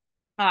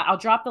 I'll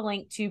drop the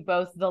link to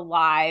both the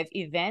live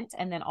event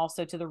and then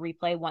also to the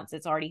replay once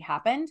it's already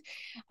happened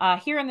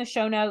here in the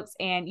show notes,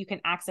 and you can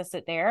access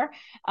it there.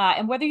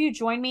 And whether you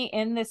join me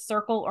in this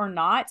circle or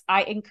not,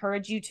 I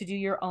encourage you to do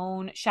your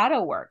own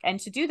shadow work. And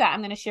to do that,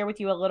 I'm going to share with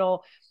you a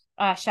little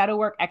shadow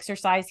work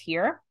exercise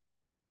here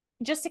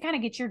just to kind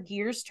of get your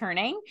gears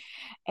turning.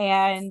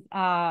 And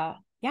yeah,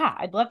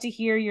 I'd love to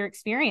hear your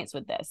experience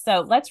with this.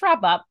 So let's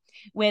wrap up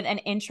with an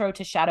intro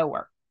to shadow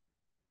work.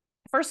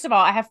 First of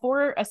all, I have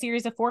a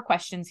series of 4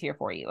 questions here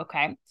for you.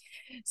 Okay.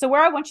 So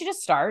where I want you to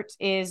start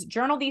is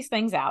journal these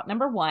things out.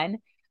 Number 1,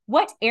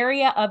 what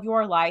area of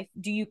your life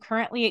do you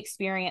currently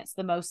experience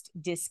the most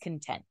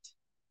discontent?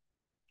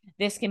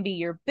 This can be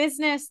your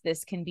business.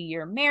 This can be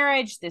your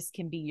marriage. This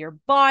can be your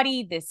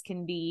body. This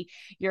can be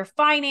your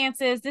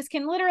finances. This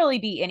can literally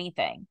be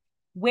anything.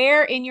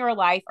 Where in your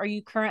life are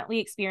you currently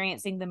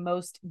experiencing the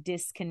most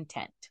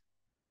discontent?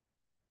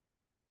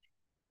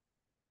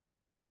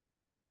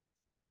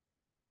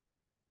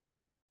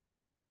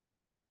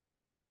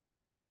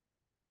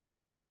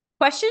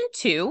 Question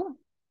 2,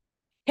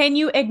 can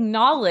you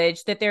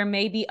acknowledge that there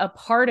may be a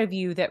part of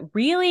you that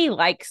really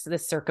likes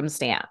this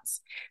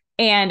circumstance?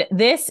 And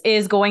this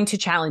is going to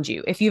challenge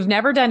you. If you've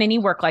never done any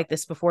work like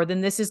this before,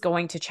 then this is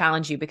going to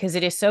challenge you because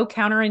it is so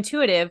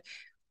counterintuitive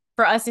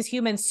for us as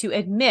humans to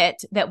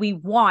admit that we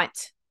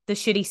want the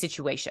shitty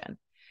situation,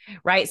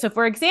 right? So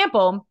for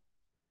example,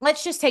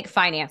 let's just take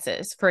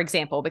finances, for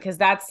example, because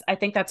I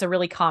think that's a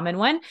really common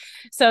one.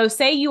 So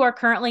say you are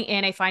currently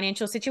in a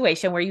financial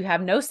situation where you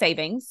have no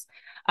savings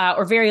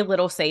or very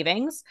little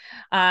savings.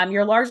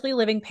 You're largely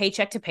living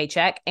paycheck to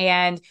paycheck,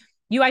 and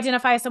you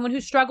identify as someone who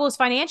struggles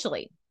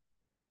financially.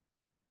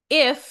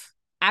 If,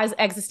 as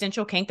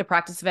existential kink, the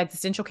practice of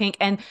existential kink,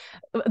 and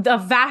the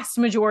vast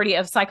majority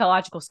of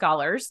psychological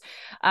scholars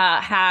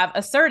have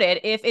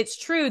asserted, if it's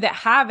true that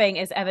having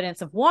is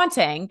evidence of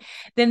wanting,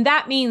 then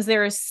that means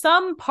there is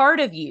some part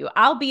of you,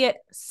 albeit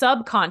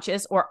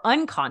subconscious or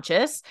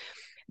unconscious,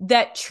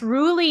 that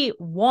truly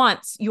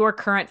wants your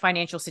current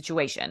financial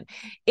situation.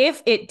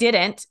 If it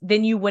didn't,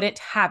 then you wouldn't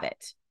have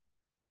it.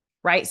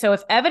 Right. So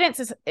if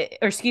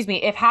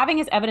if having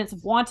is evidence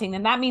of wanting,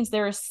 then that means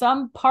there is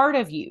some part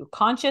of you,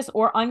 conscious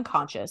or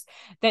unconscious,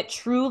 that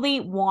truly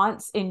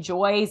wants,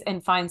 enjoys,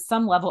 and finds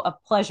some level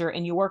of pleasure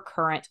in your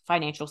current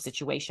financial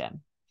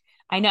situation.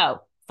 I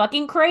know,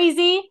 fucking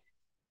crazy,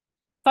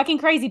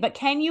 but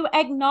can you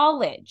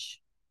acknowledge?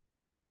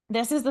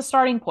 This is the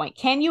starting point.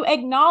 Can you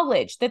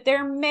acknowledge that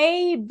there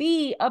may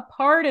be a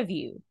part of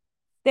you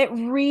that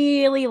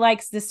really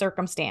likes this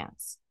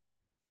circumstance?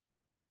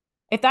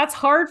 If that's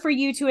hard for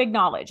you to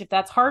acknowledge, if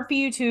that's hard for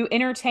you to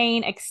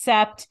entertain,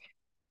 accept,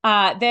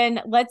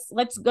 then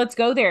let's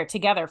go there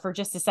together for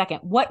just a second.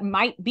 What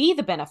might be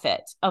the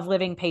benefit of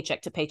living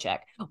paycheck to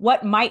paycheck?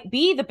 What might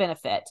be the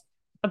benefit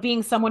of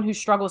being someone who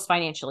struggles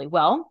financially?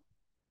 Well,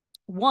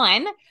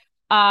 1,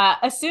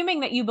 assuming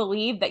that you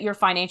believe that your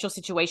financial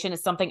situation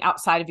is something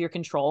outside of your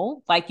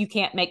control, like you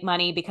can't make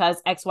money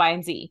because X, Y,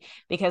 and Z,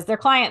 because their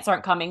clients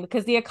aren't coming,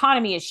 because the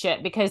economy is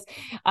shit, because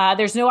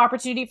there's no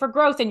opportunity for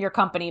growth in your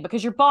company,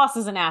 because your boss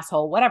is an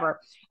asshole,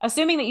 whatever.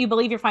 Assuming that you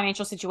believe your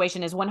financial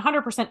situation is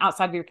 100%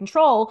 outside of your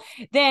control,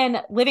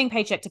 then living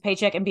paycheck to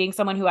paycheck and being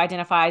someone who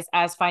identifies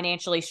as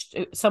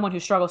someone who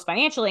struggles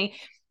financially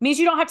means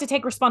you don't have to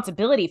take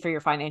responsibility for your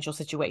financial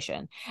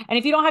situation. And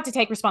if you don't have to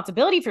take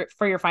responsibility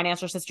for your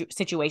financial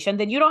situation,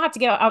 then you don't have to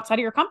get outside of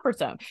your comfort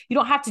zone. You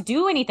don't have to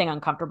do anything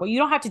uncomfortable. You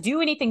don't have to do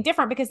anything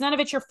different because none of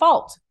it's your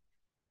fault,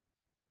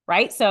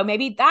 right? So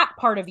maybe that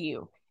part of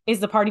you is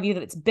the part of you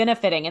that's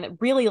benefiting and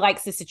that really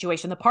likes the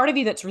situation, the part of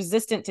you that's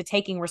resistant to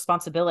taking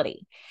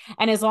responsibility.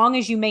 And as long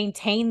as you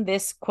maintain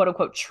this quote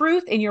unquote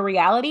truth in your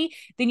reality,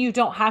 then you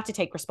don't have to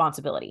take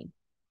responsibility.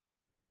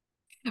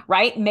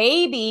 Right?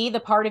 Maybe there's a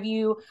part of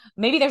you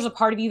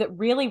that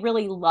really,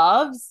 really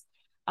loves,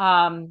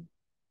 the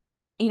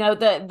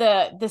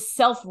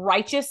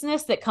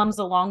self-righteousness that comes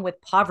along with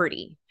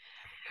poverty,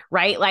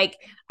 right? Like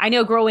I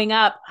know growing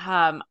up,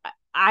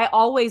 I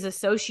always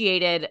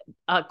associated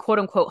a quote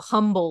unquote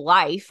humble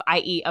life,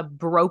 i.e. a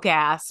broke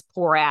ass,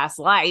 poor ass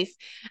life,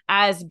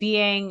 as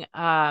being,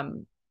 a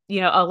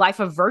life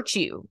of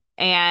virtue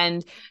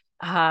and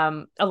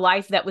a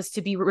life that was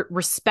to be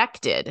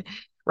respected,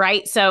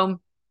 right? So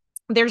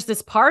there's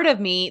this part of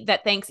me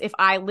that thinks if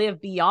I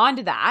live beyond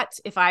that,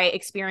 if I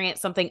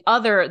experience something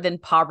other than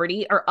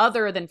poverty or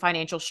other than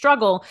financial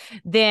struggle,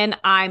 then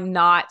I'm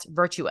not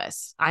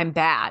virtuous. I'm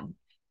bad,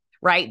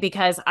 right?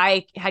 Because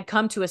I had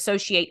come to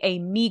associate a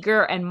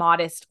meager and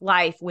modest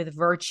life with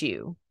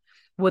virtue,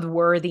 with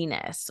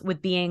worthiness,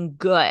 with being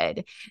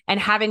good, and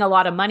having a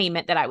lot of money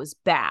meant that I was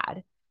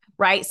bad,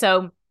 right?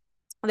 So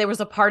there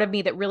was a part of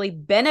me that really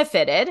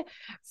benefited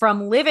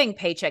from living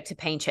paycheck to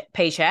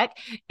paycheck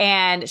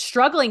and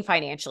struggling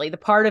financially, the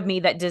part of me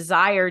that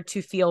desired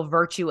to feel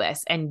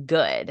virtuous and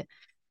good,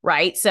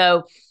 right?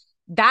 So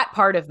that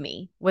part of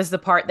me was the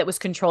part that was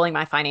controlling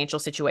my financial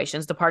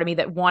situations, the part of me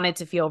that wanted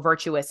to feel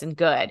virtuous and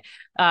good,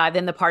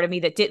 then the part of me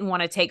that didn't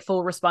want to take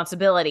full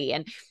responsibility.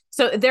 And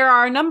so there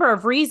are a number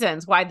of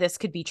reasons why this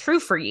could be true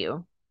for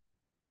you.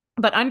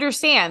 But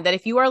understand that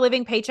if you are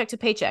living paycheck to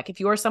paycheck, if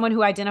you are someone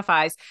who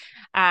identifies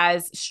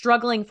as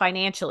struggling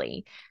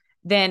financially,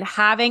 then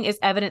having is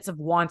evidence of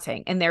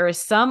wanting. And there is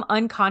some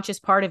unconscious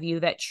part of you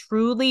that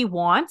truly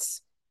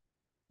wants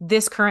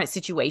this current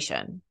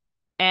situation.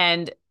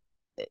 And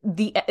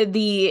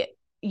the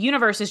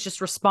universe is just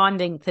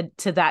responding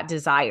to that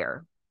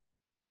desire.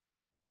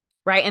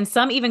 Right. And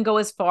some even go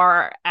as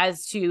far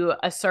as to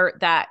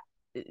assert that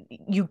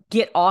you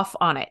get off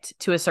on it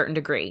to a certain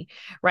degree,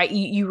 right?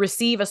 You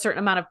receive a certain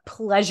amount of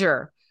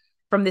pleasure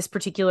from this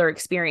particular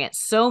experience,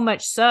 so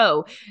much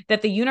so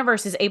that the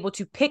universe is able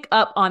to pick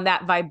up on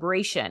that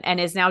vibration and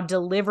is now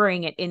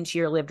delivering it into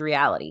your lived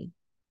reality.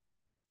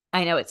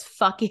 I know it's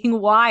fucking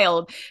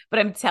wild, but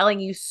I'm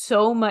telling you,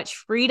 so much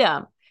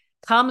freedom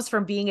comes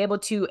from being able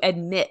to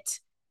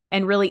admit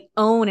and really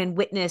own and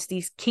witness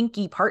these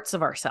kinky parts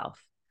of ourselves.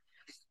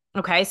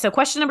 Okay, so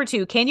question number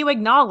 2, can you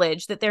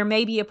acknowledge that there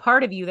may be a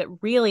part of you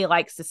that really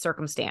likes this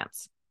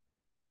circumstance?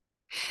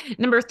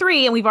 Number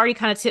 3, and we've already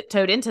kind of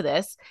tiptoed into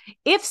this,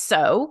 if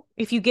so,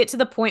 if you get to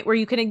the point where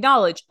you can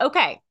acknowledge,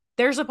 okay,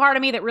 there's a part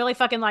of me that really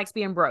fucking likes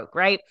being broke,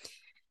 right?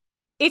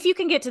 If you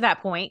can get to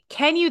that point,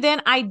 can you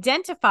then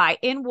identify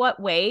in what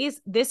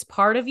ways this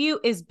part of you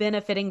is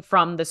benefiting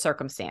from the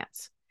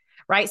circumstance?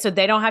 Right? So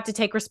they don't have to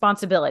take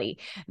responsibility.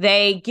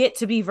 They get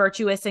to be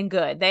virtuous and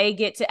good. They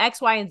get to X,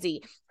 Y, and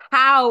Z.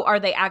 How are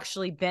they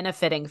actually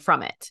benefiting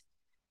from it?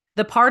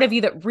 The part of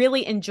you that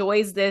really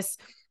enjoys this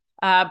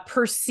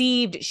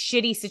perceived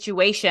shitty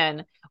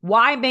situation,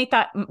 why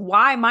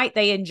might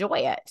they enjoy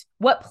it?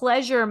 What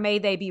pleasure may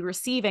they be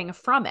receiving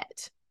from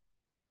it?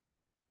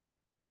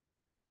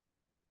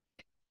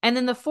 And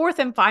then the fourth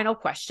and final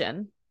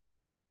question,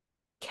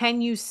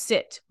 can you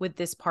sit with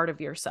this part of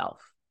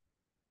yourself?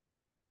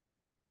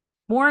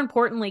 More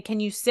importantly, can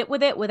you sit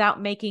with it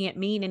without making it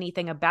mean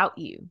anything about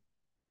you?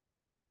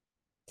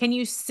 Can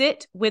you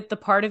sit with the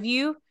part of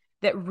you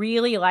that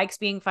really likes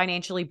being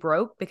financially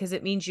broke because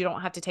it means you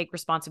don't have to take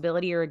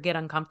responsibility or get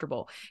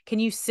uncomfortable? Can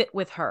you sit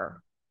with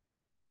her?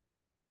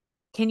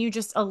 Can you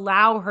just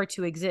allow her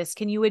to exist?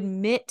 Can you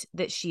admit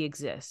that she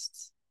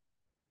exists?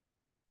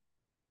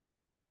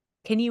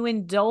 Can you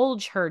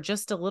indulge her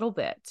just a little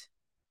bit?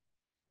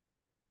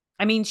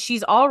 I mean,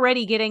 she's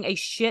already getting a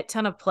shit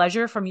ton of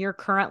pleasure from your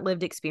current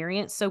lived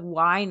experience. So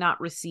why not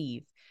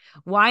receive?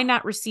 Why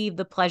not receive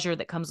the pleasure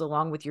that comes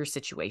along with your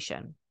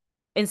situation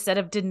instead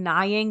of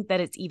denying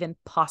that it's even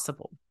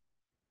possible?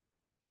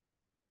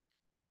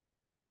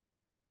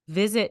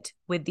 Visit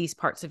with these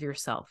parts of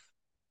yourself.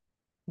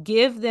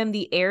 Give them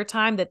the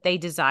airtime that they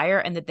desire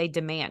and that they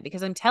demand,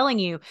 because I'm telling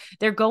you,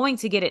 they're going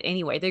to get it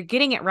anyway. They're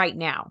getting it right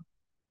now,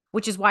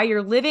 which is why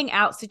you're living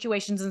out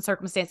situations and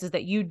circumstances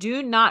that you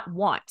do not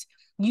want.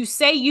 You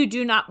say you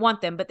do not want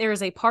them, but there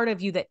is a part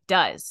of you that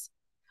does.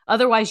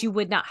 Otherwise, you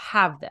would not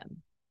have them.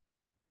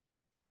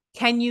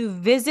 Can you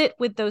visit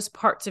with those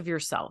parts of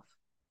yourself?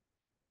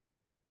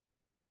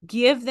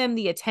 Give them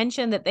the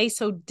attention that they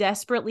so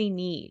desperately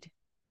need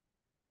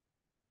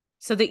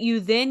so that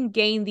you then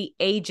gain the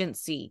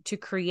agency to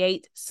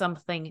create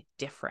something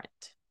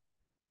different.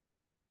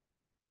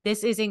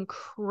 This is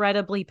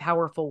incredibly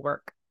powerful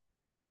work.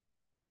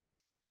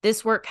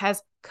 This work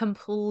has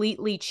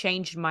completely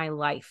changed my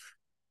life,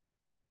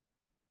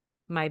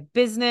 my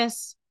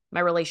business, my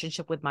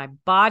relationship with my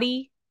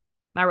body,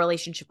 my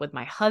relationship with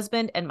my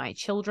husband and my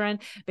children,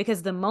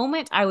 because the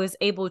moment I was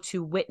able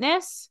to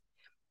witness,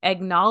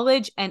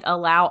 acknowledge, and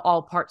allow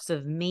all parts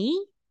of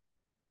me,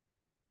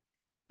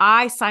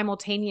 I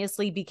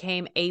simultaneously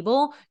became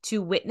able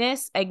to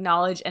witness,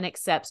 acknowledge, and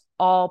accept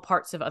all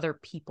parts of other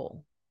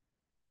people.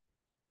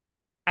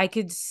 I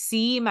could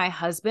see my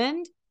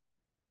husband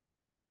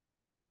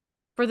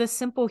for the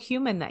simple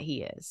human that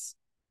he is.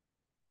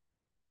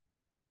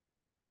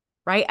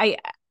 Right?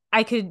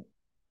 I could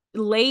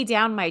lay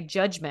down my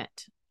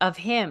judgment of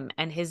him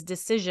and his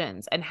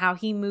decisions and how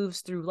he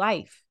moves through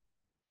life.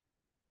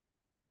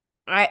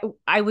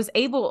 I was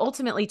able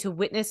ultimately to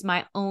witness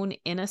my own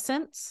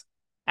innocence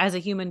as a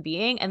human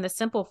being, and the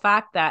simple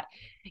fact that,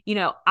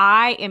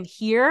 I am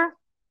here.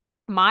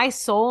 My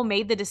soul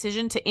made the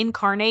decision to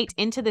incarnate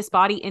into this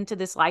body, into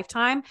this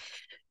lifetime,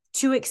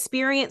 to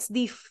experience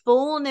the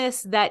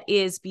fullness that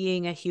is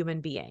being a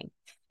human being.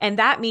 And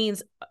that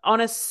means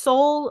on a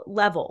soul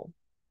level,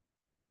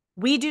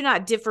 we do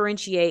not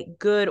differentiate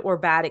good or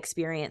bad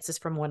experiences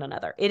from one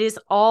another. It is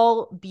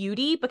all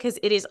beauty because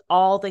it is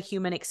all the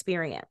human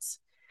experience.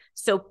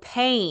 So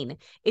pain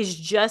is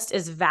just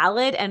as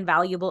valid and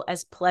valuable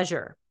as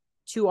pleasure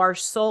to our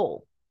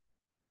soul,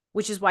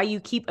 which is why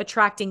you keep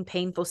attracting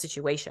painful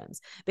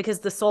situations, because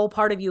the soul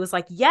part of you is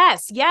like,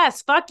 yes,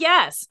 fuck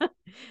yes.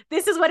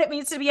 This is what it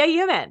means to be a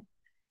human.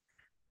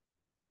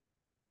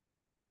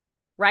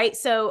 right?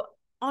 So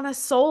on a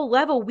soul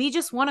level, we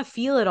just want to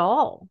feel it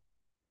all.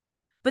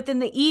 But then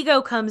the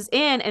ego comes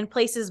in and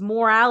places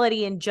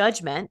morality and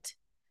judgment,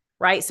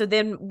 right? So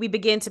then we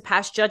begin to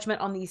pass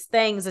judgment on these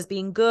things as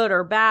being good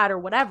or bad or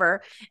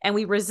whatever, and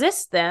we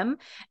resist them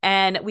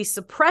and we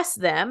suppress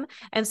them.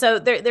 And so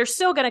they're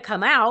still going to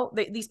come out.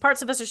 These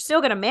parts of us are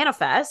still going to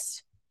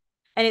manifest.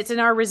 And it's in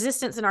our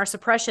resistance and our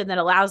suppression that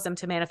allows them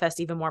to manifest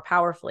even more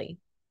powerfully,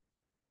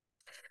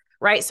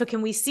 right? So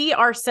can we see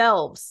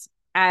ourselves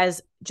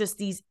as just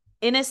these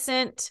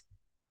innocent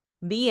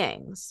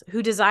beings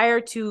who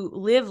desire to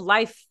live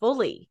life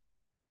fully?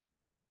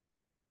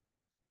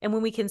 And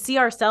when we can see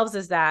ourselves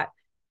as that,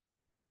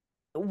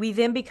 we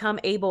then become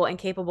able and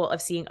capable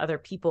of seeing other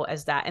people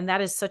as that. And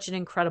that is such an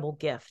incredible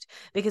gift,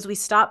 because we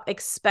stop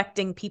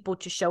expecting people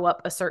to show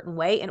up a certain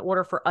way in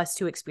order for us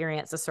to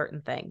experience a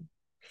certain thing,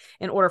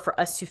 in order for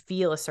us to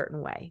feel a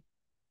certain way.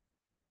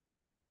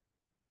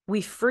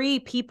 We free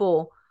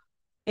people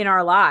in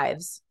our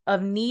lives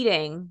of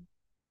needing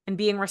and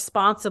being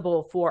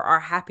responsible for our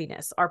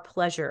happiness, our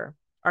pleasure,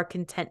 our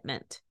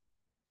contentment.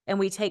 And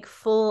we take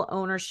full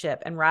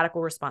ownership and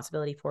radical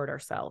responsibility for it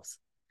ourselves.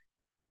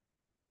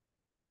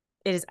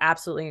 It is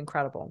absolutely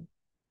incredible.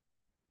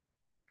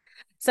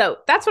 So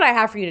that's what I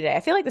have for you today. I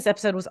feel like this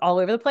episode was all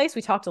over the place.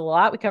 We talked a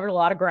lot. We covered a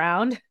lot of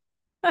ground.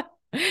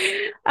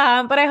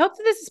 But I hope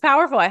that this is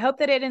powerful. I hope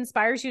that it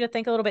inspires you to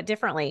think a little bit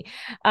differently.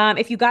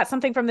 If you got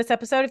something from this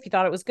episode, if you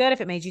thought it was good,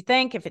 if it made you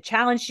think, if it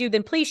challenged you,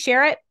 then please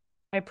share it.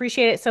 I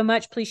appreciate it so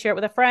much. Please share it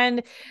with a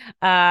friend.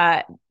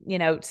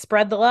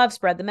 Spread the love,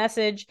 spread the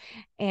message.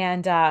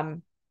 And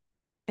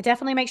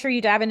definitely make sure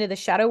you dive into the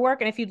shadow work.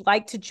 And if you'd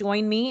like to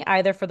join me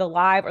either for the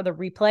live or the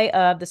replay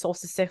of the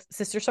Solstice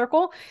Sister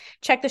Circle,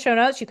 check the show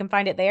notes. You can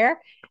find it there.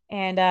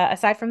 And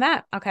aside from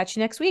that, I'll catch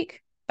you next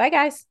week. Bye,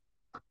 guys.